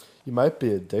 You might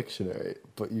be a dictionary,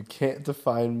 but you can't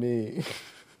define me.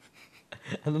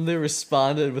 And then they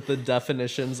responded with the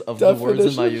definitions of the words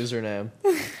in my Definition? username.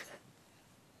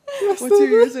 What's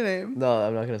your username? No,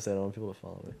 I'm not gonna say. I don't want people to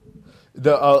follow me.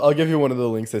 I'll give you one of the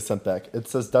links they sent back. It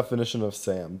says definition of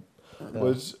Sam.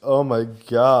 Which, oh my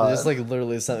god. They just like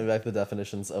literally sent me back the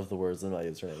definitions of the words in my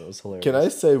username. It was hilarious. Can I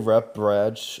say Rep.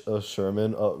 Brad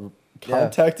Sherman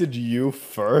contacted you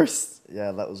first?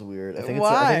 Yeah, that was weird. I think it's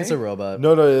Why? a robot.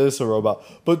 No, it is a robot.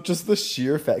 But just the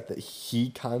sheer fact that he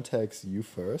contacts you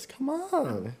first, come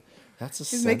on. That's a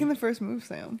He's making the first move,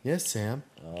 Sam. Yes, Sam.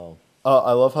 Oh.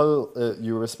 I love how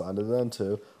you responded then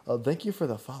too. Thank you for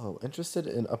the follow. Interested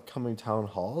in upcoming town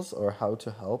halls or how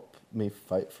to help me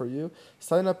fight for you?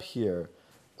 Sign up here.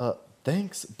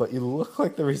 Thanks, but you look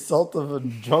like the result of a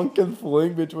drunken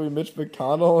fling between Mitch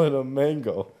McConnell and a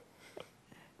mango.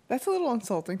 That's a little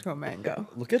insulting to a mango.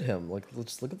 Look at him. Like,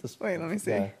 let's look at this. Wait, let me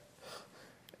see. guy.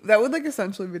 That would like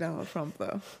essentially be Donald Trump,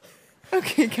 though.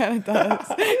 Okay, he kind of does.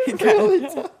 He kind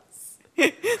of does.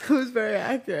 It was very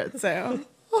accurate, Sam.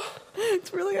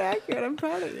 It's really accurate. I'm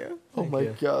proud of you. Oh Thank my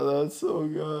you. god, that's so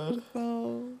good.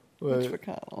 Oh, Wait. Mitch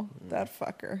McConnell, that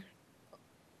fucker.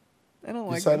 I don't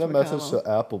You like. sent a Mitch message to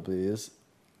McConnell. Applebee's.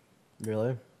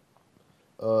 Really?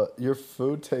 Your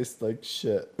food tastes like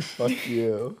shit. Fuck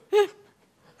you.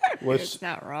 Which, It's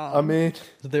not wrong. I mean,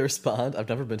 Did they respond? I've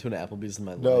never been to an Applebee's in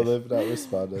my no, life. they've not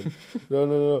responded.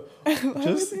 No.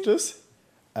 Just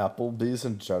Applebee's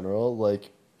in general.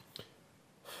 Like,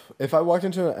 if I walked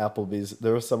into an Applebee's,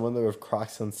 there was someone there with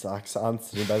Crocs and socks on,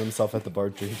 sitting by themselves at the bar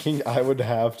drinking, I would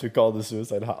have to call the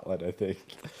suicide hotline, I think.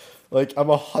 Like, I'm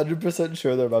 100%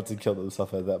 sure they're about to kill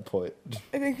themselves at that point.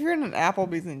 I think if you're in an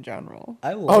Applebee's in general.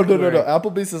 I like Oh, no. wearing-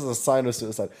 Applebee's is a sign of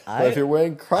suicide. But I- if you're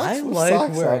wearing Crocs I with like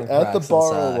socks wearing on at the Crocs and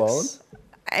bar socks. alone.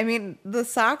 I mean, the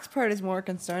socks part is more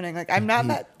concerning. Like, I'm not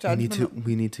that judgmental.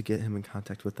 We need to get him in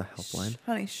contact with the helpline.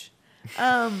 Honey, shh.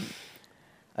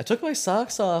 I took my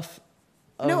socks off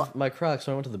of No. my Crocs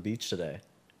when I went to the beach today.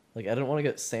 Like, I didn't want to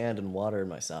get sand and water in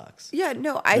my socks. Yeah,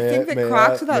 no, I May think I- that may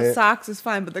Crocs I- without may I- socks is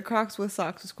fine, but the Crocs with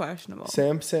socks is questionable.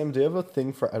 Sam, do you have a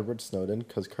thing for Edward Snowden?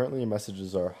 Because currently your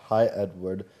messages are, hi,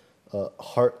 Edward,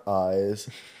 heart eyes,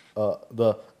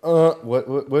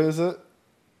 what is it?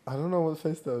 I don't know what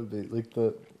face that would be. Like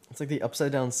the, It's like the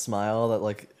upside down smile that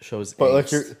like shows. but like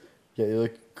angst. you're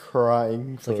like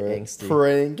crying for like it. angsty.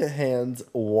 Praying hands,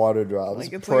 water drops.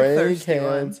 Like it's like a praying thirsty one.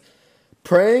 hands,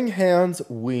 praying hands,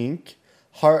 wink,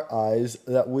 heart eyes,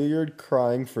 that weird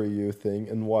crying for you thing,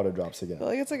 and water drops I again. feel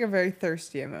like it's like a very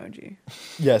thirsty emoji.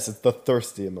 Yes, it's the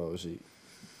thirsty emoji.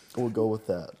 We'll go with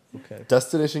that. Okay.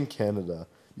 Destination Canada.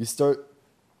 You start.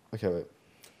 Okay, wait.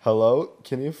 Hello,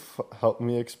 can you help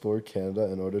me explore Canada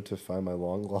in order to find my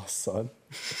long lost son?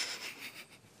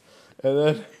 And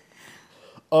then,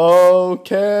 oh,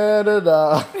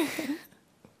 Canada.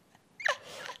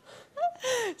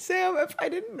 Sam, if I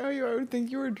didn't know you, I would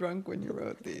think you were drunk when you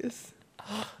wrote these.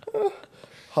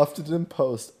 Huffington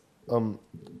Post.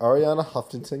 Ariana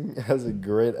Huffington has a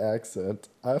great accent.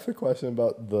 I have a question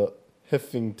about the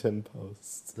Huffington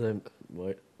Post.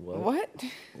 What?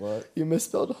 What? You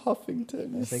misspelled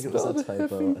Huffington. I think it was a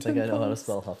typo. I think I know how to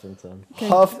spell Huffington.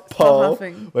 Spell HuffPo.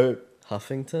 huffing. Wait,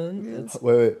 Huffington?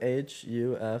 wait.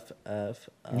 Huff.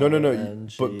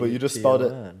 No. But you just spelled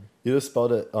it. You just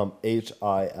spelled it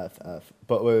HIFF.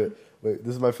 But wait. This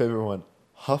is my favorite one.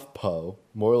 HuffPo,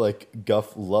 more like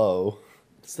Guff Low.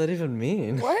 What does that even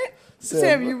mean? What? Sam,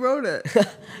 Sam, you wrote it.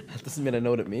 That doesn't mean I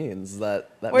know what it means. That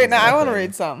Wait, means now I want to nothing.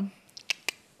 read some.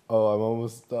 Oh, I'm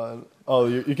almost done. Oh,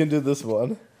 you can do this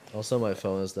one. Also, my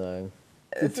phone is dying.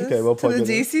 It's This okay. is We'll to plug the it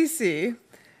in. DCC.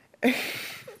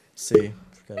 C.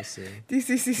 Gotta see.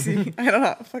 DCCC. I don't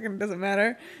know. Fucking doesn't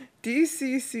matter.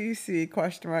 DCCC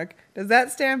question mark. Does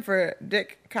that stand for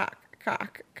Dick Cock?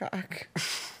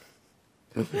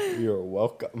 You're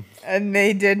welcome. And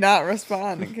they did not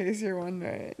respond, in case you're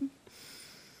wondering.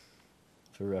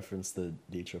 For reference, the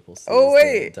DCCC Oh, is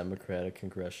wait. the Democratic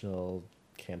Congressional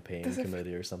Campaign Does it-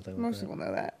 Committee or something like Most that. people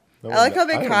know that. No I like one- how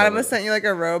the I don't know economist that. sent you like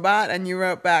a robot and you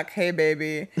wrote back, "Hey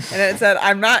baby," and it said,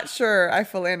 "I'm not sure I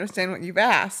fully understand what you've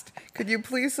asked. Could you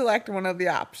please select one of these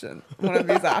options?"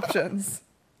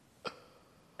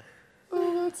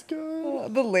 Oh, that's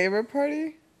good. The Labor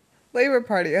Party? Labor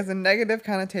Party has a negative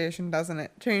connotation, doesn't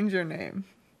it? Change your name.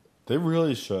 They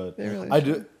really should. They really I should.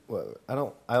 do. Well, I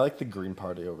don't. I like the Green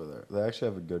Party over there. They actually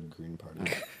have a good Green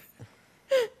Party.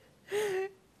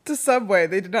 To Subway,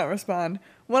 they did not respond.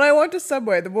 When I went to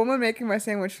Subway, the woman making my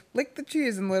sandwich licked the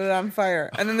cheese and lit it on fire.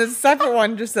 And then the separate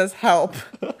one just says help.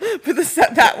 But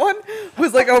that one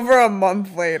was like over a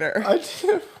month later. I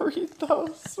didn't read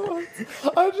those ones.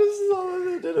 I just saw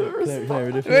that they didn't Can I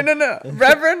read respond. it for Wait, you? no.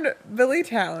 Reverend Billy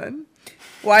Talon,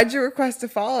 why'd you request to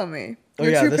follow me? Oh,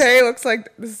 Your yeah, toupee looks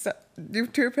like your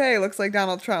toupee looks like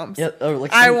Donald Trump's. Yeah, oh,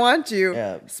 like I some- want you.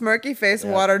 yeah. Smirky face,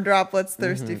 Yeah. water droplets,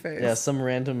 thirsty face. Yeah, some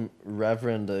random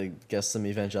reverend, I guess some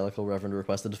evangelical reverend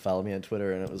requested to follow me on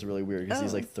Twitter, and it was really weird because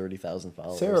he's Oh. like 30,000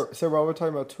 followers. Sarah, while we're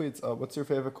talking about tweets, what's your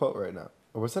favorite quote right now?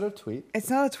 Or was that a tweet? It's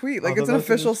not a tweet. Like, Oh, it's an that's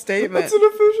official statement. That's an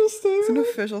official It's an statement.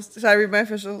 official. Should I read my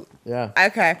official? Yeah.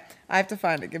 Okay, I have to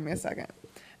find it. Give me a second.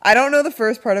 I don't know the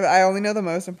first part of it. I only know the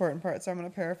most important part, so I'm gonna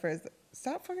paraphrase.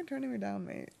 Stop fucking turning me down,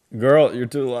 mate. Girl, you're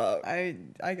too loud. I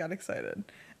got excited.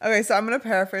 Okay, so I'm gonna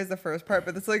paraphrase the first part,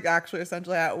 but this is like actually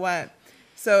essentially how it went.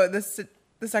 So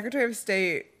the Secretary of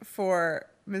State for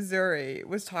Missouri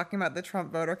was talking about the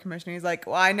Trump voter commission. He's like,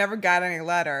 "Well, I never got any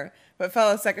letter, but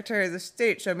fellow secretaries of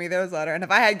state showed me those letter, and if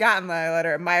I had gotten my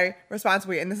letter, my response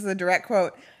would be, and this is a direct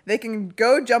quote: they can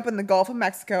go jump in the Gulf of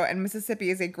Mexico, and Mississippi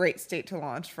is a great state to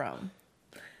launch from."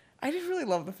 I just really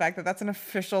love the fact that that's an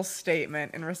official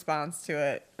statement in response to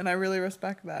it, and I really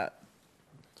respect that.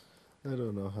 I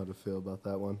don't know how to feel about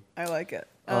that one. I like it.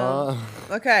 Uh.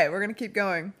 Okay, we're going to keep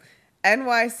going.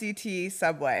 NYCT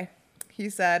Subway. He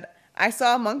said, "I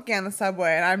saw a monkey on the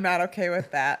subway, and I'm not okay with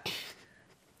that."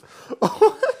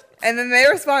 And then they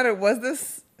responded, "Was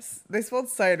this..." They spelled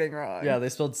sighting wrong. Yeah, they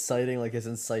spelled sighting like as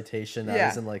in citation, not Yeah.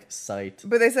 as in like sight.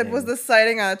 But they said, "Was thing. the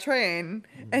sighting on a train?"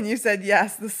 And you said,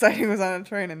 "Yes, the sighting was on a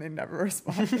train," and they never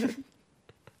responded.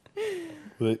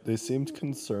 They seemed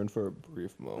concerned for a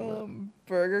brief moment.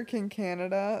 Burger King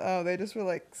Canada. Oh, they just were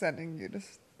like sending you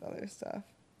just other stuff.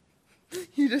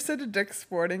 You just said to Dick's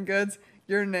Sporting Goods,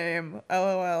 "Your name,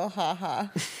 LOL, haha."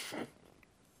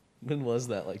 When was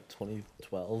that? Like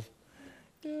 2012?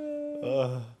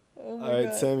 Oh my All right,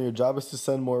 God. Sam, your job is to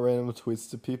send more random tweets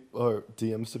to people or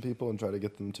DMs to people and try to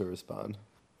get them to respond.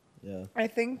 Yeah. I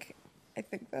think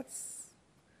that's.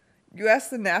 You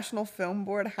asked the National Film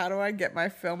Board, how do I get my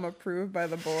film approved by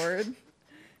the board?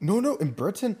 No, in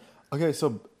Britain. Okay,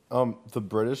 so the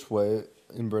British way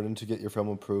in Britain to get your film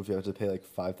approved, you have to pay like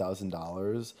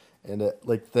 $5,000, and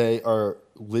they are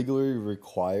legally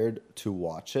required to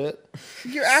watch it.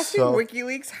 You're asking So-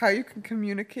 WikiLeaks how you can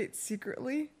communicate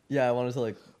secretly? Yeah, I wanted to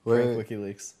like Wait. prank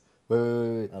WikiLeaks.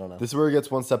 Wait. I don't know. This is where it gets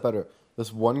one step better.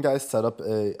 This one guy set up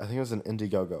I think it was an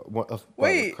Indiegogo.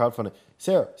 Wait. Crowdfunding.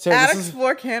 Sarah, Ad this is...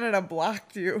 Explore Canada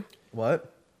blocked you.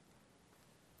 What?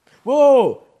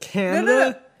 Whoa! No,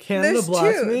 Canada? Canada There's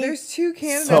blocked two. me? There's two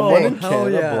Canada. Someone in things. hell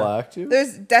Canada yeah. blocked you?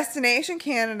 There's Destination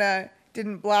Canada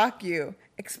didn't block you.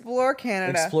 Explore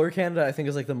Canada. Explore Canada, I think,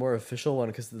 is like the more official one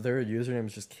because their username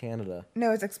is just Canada.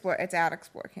 No, it's Explore. It's at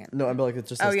Explore Canada. No, I'm like it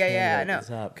just Oh says yeah, Canada yeah, at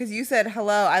the no. top. Because you said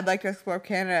hello, I'd like to explore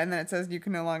Canada, and then it says you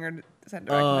can no longer send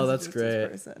direct Oh, messages that's to this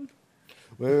great. person.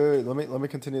 Wait. Let me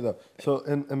continue though. So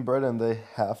in Britain, they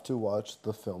have to watch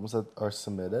the films that are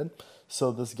submitted.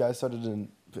 So this guy started an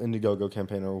Indiegogo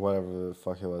campaign or whatever the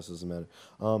fuck it was, doesn't matter.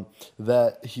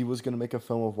 That he was gonna make a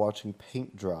film of watching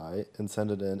paint dry and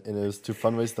send it in, and it was to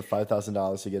fundraise the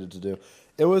 $5,000 to get it to do.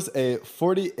 It was a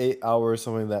 48-hour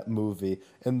something that movie,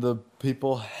 and the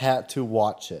people had to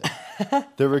watch it.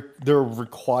 They're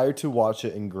required to watch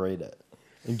it and grade it,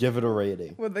 and give it a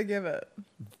rating. What'd they give it?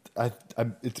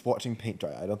 It's watching paint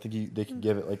dry. I don't think they could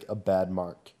give it like a bad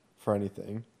mark for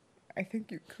anything. I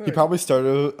think you could. He probably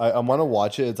started. I want to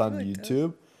watch it. It's on Really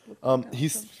YouTube.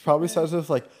 He's probably started with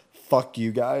like "fuck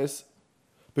you guys,"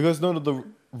 because no, the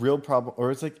real problem,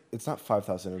 or it's like it's not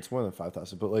 5,000. It's more than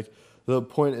 5,000. But like the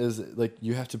point is, like,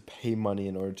 you have to pay money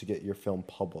in order to get your film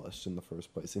published in the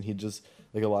first place, and he just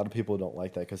like a lot of people don't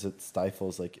like that because it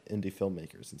stifles like indie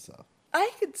filmmakers and stuff. I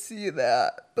could see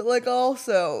that, but like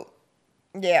also,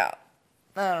 yeah,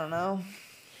 I don't know.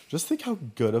 Just think how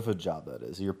good of a job that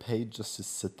is. You're paid just to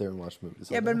sit there and watch movies.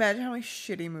 Yeah, all but day. imagine how many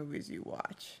shitty movies you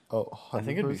watch. Oh, I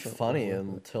think it'd be 100% funny worth it.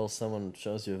 until someone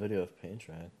shows you a video of paint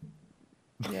drying.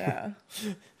 Yeah.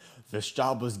 This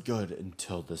job was good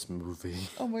until this movie.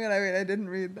 Oh my god, I didn't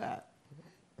read that.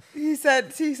 He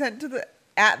sent to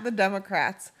the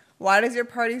Democrats, why does your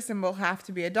party symbol have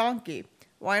to be a donkey?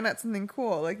 Why not something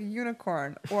cool like a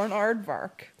unicorn or an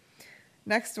aardvark?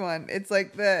 Next one, it's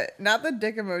like not the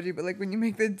dick emoji, but like when you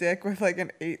make the dick with like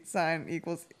an 8 sign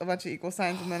equals a bunch of equal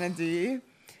signs and then a D,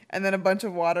 and then a bunch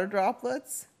of water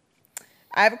droplets.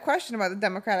 I have a question about the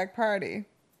Democratic Party.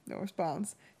 No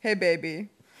response. Hey baby.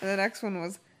 And the next one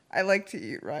was, I like to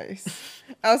eat rice.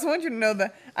 I also want you to know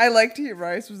that I like to eat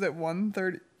rice was at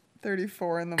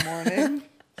 1:34 in the morning.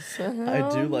 I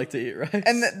do like to eat rice.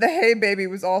 And the hey baby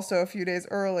was also a few days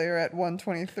earlier at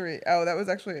 1:23. Oh, that was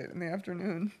actually in the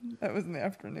afternoon. That was in the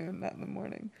afternoon, not in the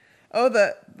morning. Oh,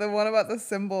 the one about the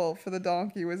symbol for the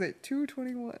donkey was at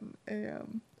 2:21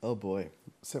 a.m. Oh boy.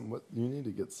 Sam, what you need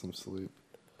to get some sleep.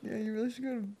 Yeah, you really should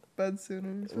go to bed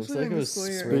sooner. looks Especially like in it the was school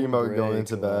year. Speaking about break, going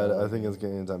to bed, I think it's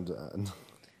getting time to end.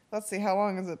 Let's see, how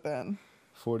long has it been?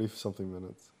 40-something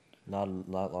minutes. Not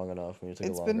long enough. We need to take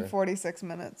It's it longer. been 46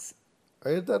 minutes.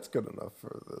 That's good enough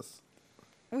for this.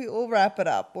 We'll wrap it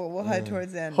up. We'll head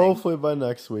towards the ending. Hopefully by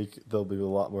next week there'll be a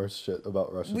lot more shit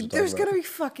about Russia. to talk There's about. gonna be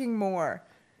fucking more.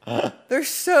 They're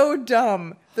so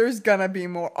dumb. There's gonna be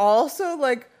more. Also,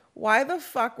 like, why the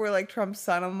fuck were like Trump's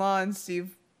son-in-law and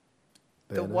Steve,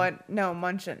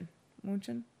 Bannon?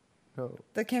 Munchin, No.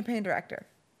 the campaign director.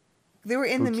 They were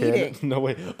in the Buchanan? meeting. No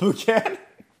wait, Buchanan.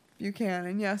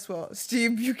 Buchanan, yes, well,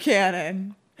 Steve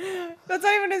Buchanan. That's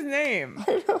not even his name.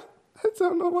 I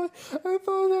don't know why. I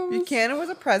thought that was. Buchanan was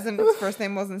a president. His first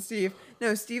name wasn't Steve.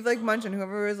 No, Steve like Munchin,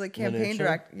 whoever was like campaign Mnuchin?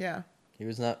 director. Yeah. He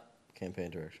was not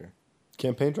campaign director.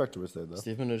 Campaign director was there though.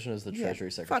 Steve Mnuchin is the Treasury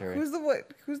Yeah. Secretary.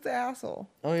 Fuck, who's the asshole?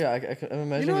 Oh yeah, I'm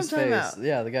imagining know his what I'm face. talking about.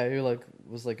 Yeah, the guy who like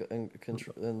was like in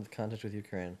contact with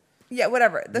Ukraine. Yeah,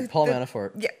 whatever. Paul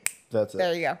Manafort. Yeah, That's it.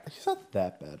 there you go. He's not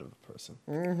that bad of a person.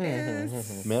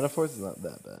 Yes. Manafort's not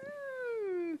that bad.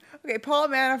 Okay, Paul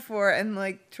Manafort and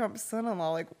like Trump's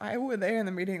son-in-law, like why were they in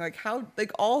the meeting? Like how?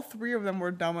 Like all three of them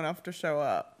were dumb enough to show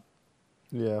up.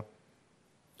 Yeah.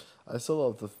 I still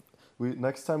love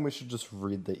next time we should just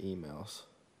read the emails.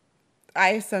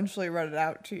 I essentially read it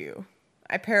out to you.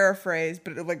 I paraphrased,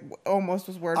 but it like almost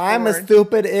was word for I'm a word.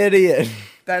 stupid idiot.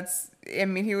 I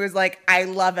mean, he was like, I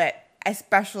love it,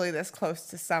 especially this close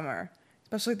to summer,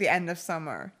 especially at the end of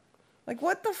summer. Like,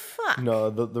 what the fuck? No,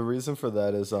 the reason for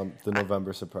that is the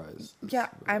November surprise. Yeah,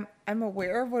 I'm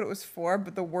aware of what it was for,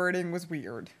 but the wording was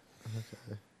weird.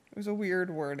 Okay. It was a weird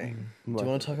wording. Do you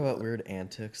want to talk about weird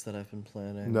antics that I've been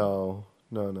planning? No.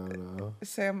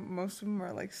 Sam, most of them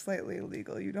are like slightly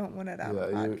illegal. You don't want it out Yeah,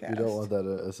 of podcast. you don't want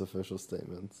that as official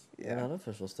statements. They're Yeah, not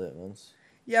official statements.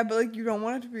 yeah, but like you don't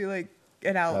want it to be like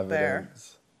it out there.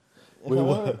 Evidence. If We I'm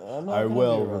will- ever- I'm not I gonna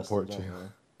will be arrested, report don't you. worry.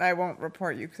 I won't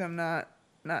report you because I'm not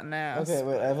an ass. Okay,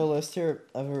 wait. I have a list here.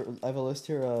 I have a list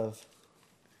here of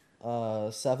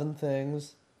 7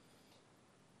 things.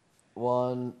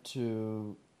 1,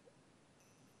 2,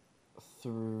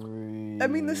 3. I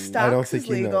mean, the I don't stocks think is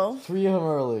you know. legal. 3 of them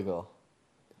are illegal.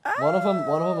 One of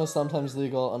them is sometimes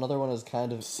legal. Another one is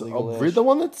kind of legal. Read the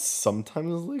one that's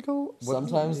sometimes legal. What does that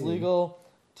Sometimes mean? legal.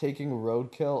 Taking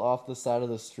roadkill off the side of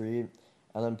the street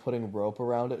and then putting rope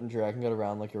around it and dragging it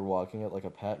around like you're walking it like a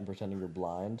pet and pretending you're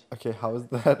blind. Okay, how is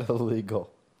that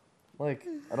illegal? Like,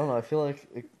 I don't know. I feel like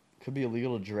it could be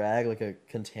illegal to drag like a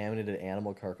contaminated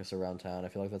animal carcass around town. I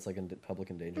feel like that's like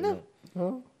public endangerment.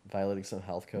 No. Violating some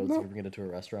health codes No. if you bring it into a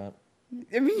restaurant.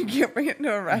 I mean, you can't bring it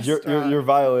to a restaurant. You're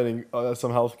violating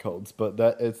some health codes, but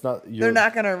that it's not. They're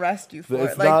not gonna arrest you for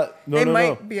It's it. Like, not- no, they no,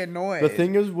 might no. be annoyed. The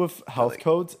thing is with health like-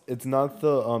 codes, it's not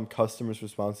the customer's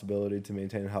responsibility to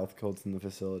maintain health codes in the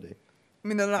facility. I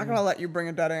mean, they're not gonna let you bring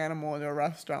a dead animal into a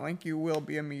restaurant. Like, you will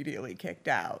be immediately kicked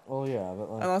out, Well, yeah,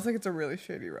 but like, unless like it's a really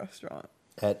shitty restaurant.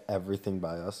 At everything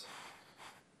by us,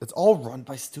 it's all run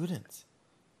by students.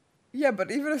 Yeah, but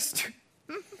even a student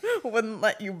wouldn't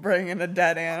let you bring in a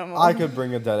dead animal. I could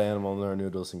bring a dead animal in our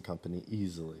noodles and company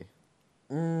easily.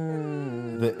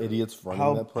 The idiots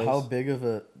running that place. how big of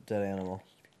a dead animal?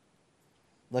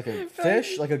 Like a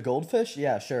fish, like a goldfish?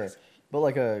 Yeah, sure. But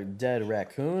like a dead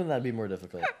raccoon, that'd be more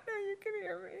difficult. No, you can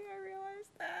hear me. I realized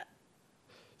that.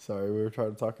 Sorry, we were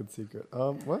trying to talk in secret.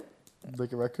 What?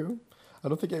 Like a raccoon? I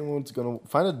don't think anyone's gonna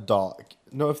find a dog.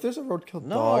 No, if there's a roadkill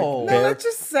No. dog, No, No, bear, that's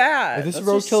just sad. if there's a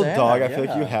That's just roadkill sad, dog, I feel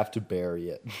like you yeah. have to bury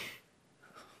it.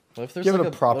 What if there's Give it like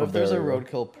a proper what if there's a burial.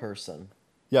 roadkill person?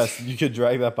 Yes, you could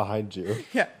drag that behind you.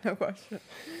 Yeah, no question.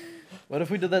 What if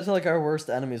we did that to like our worst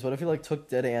enemies? What if we like took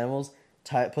dead animals,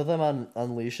 put them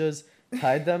on leashes,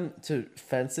 tied them to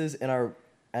fences in our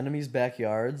enemies'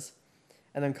 backyards,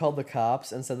 and then called the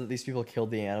cops and said that these people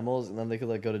killed the animals, and then they could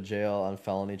like go to jail on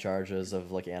felony charges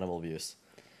of like animal abuse.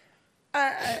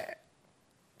 I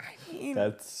mean,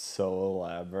 That's so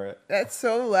elaborate. that's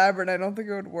so elaborate. I don't think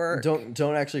it would work.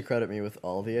 Don't actually credit me with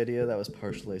all the idea. That was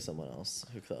partially someone else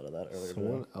who thought of that earlier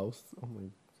Someone today. else? Oh my.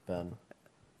 Ben.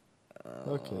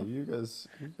 Okay, you guys.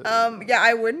 Yeah,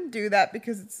 I wouldn't do that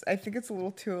because I think it's a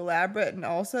little too elaborate, and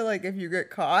also like if you get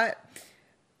caught,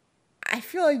 I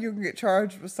feel like you can get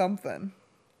charged with something.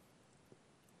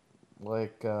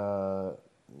 Like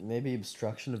maybe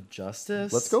obstruction of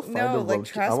justice. Let's go find No, a like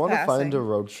roadkill. I want to find a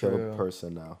trespassing. roadkill True.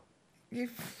 person now.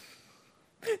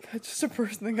 That's just a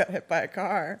person that got hit by a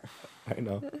car. I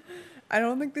know. I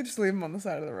don't think they just leave them on the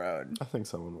side of the road. I think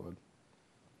someone would.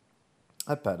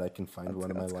 I bet I can find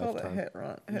one in my That's called a lifetime. hit run.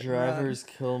 Hit and Drivers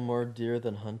kill more deer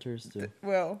than hunters do. run.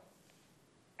 Well,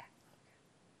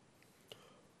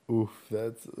 Oof,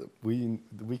 that's we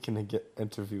can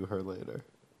interview her later.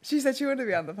 she said she wanted to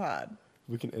be on the pod.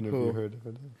 We can interview Who? her.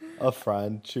 Different day. A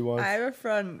friend. She wants. I have a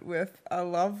friend with a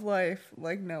love life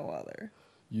like no other.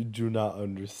 You do not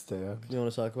understand. You want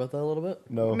to talk about that a little bit?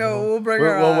 No. No, we'll bring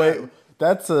her Well, on. wait.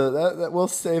 That we'll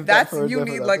save that That's for a you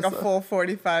different need like a episode. full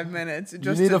 45 minutes You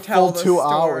just need to a tell full the 2 story.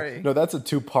 hours. No, that's a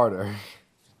 2-parter.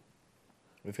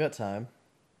 We've got time.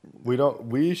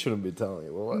 We shouldn't be telling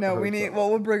you. We'll let No, her we need. tell. Well,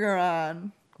 we'll bring her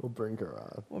on. We'll bring her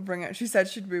on. We'll bring her. She said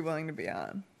she'd be willing to be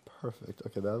on. Perfect.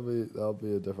 Okay, that'll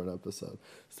be a different episode.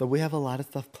 So we have a lot of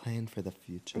stuff planned for the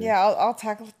future. Yeah,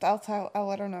 I'll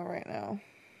let her know right now.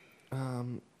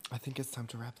 I think it's time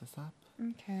to wrap this up.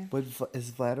 Okay. But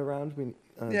is Vlad around?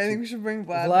 Yeah, I think we should bring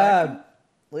Vlad. back.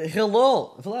 Vlad.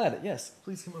 Hello, Vlad. Yes,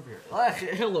 please come over here.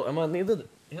 Hello, am I needed?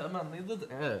 Yeah, am I needed?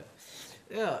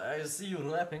 Yeah, I see you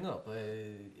wrapping up.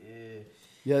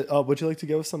 Yeah. Would you like to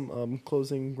give us some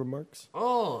closing remarks?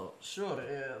 Oh, sure.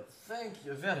 Thank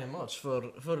you very much for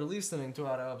listening to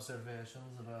our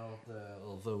observations about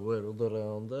all the world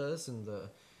around us and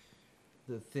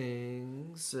the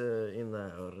things in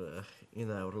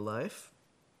our life.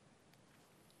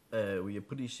 We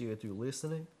appreciate you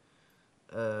listening.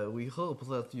 We hope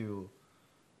that you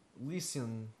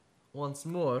listen once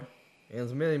more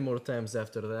and many more times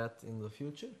after that in the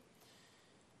future.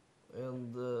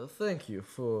 And thank you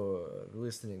for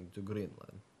listening to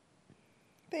Greenland.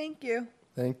 Thank you.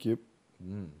 Thank you.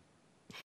 Mm.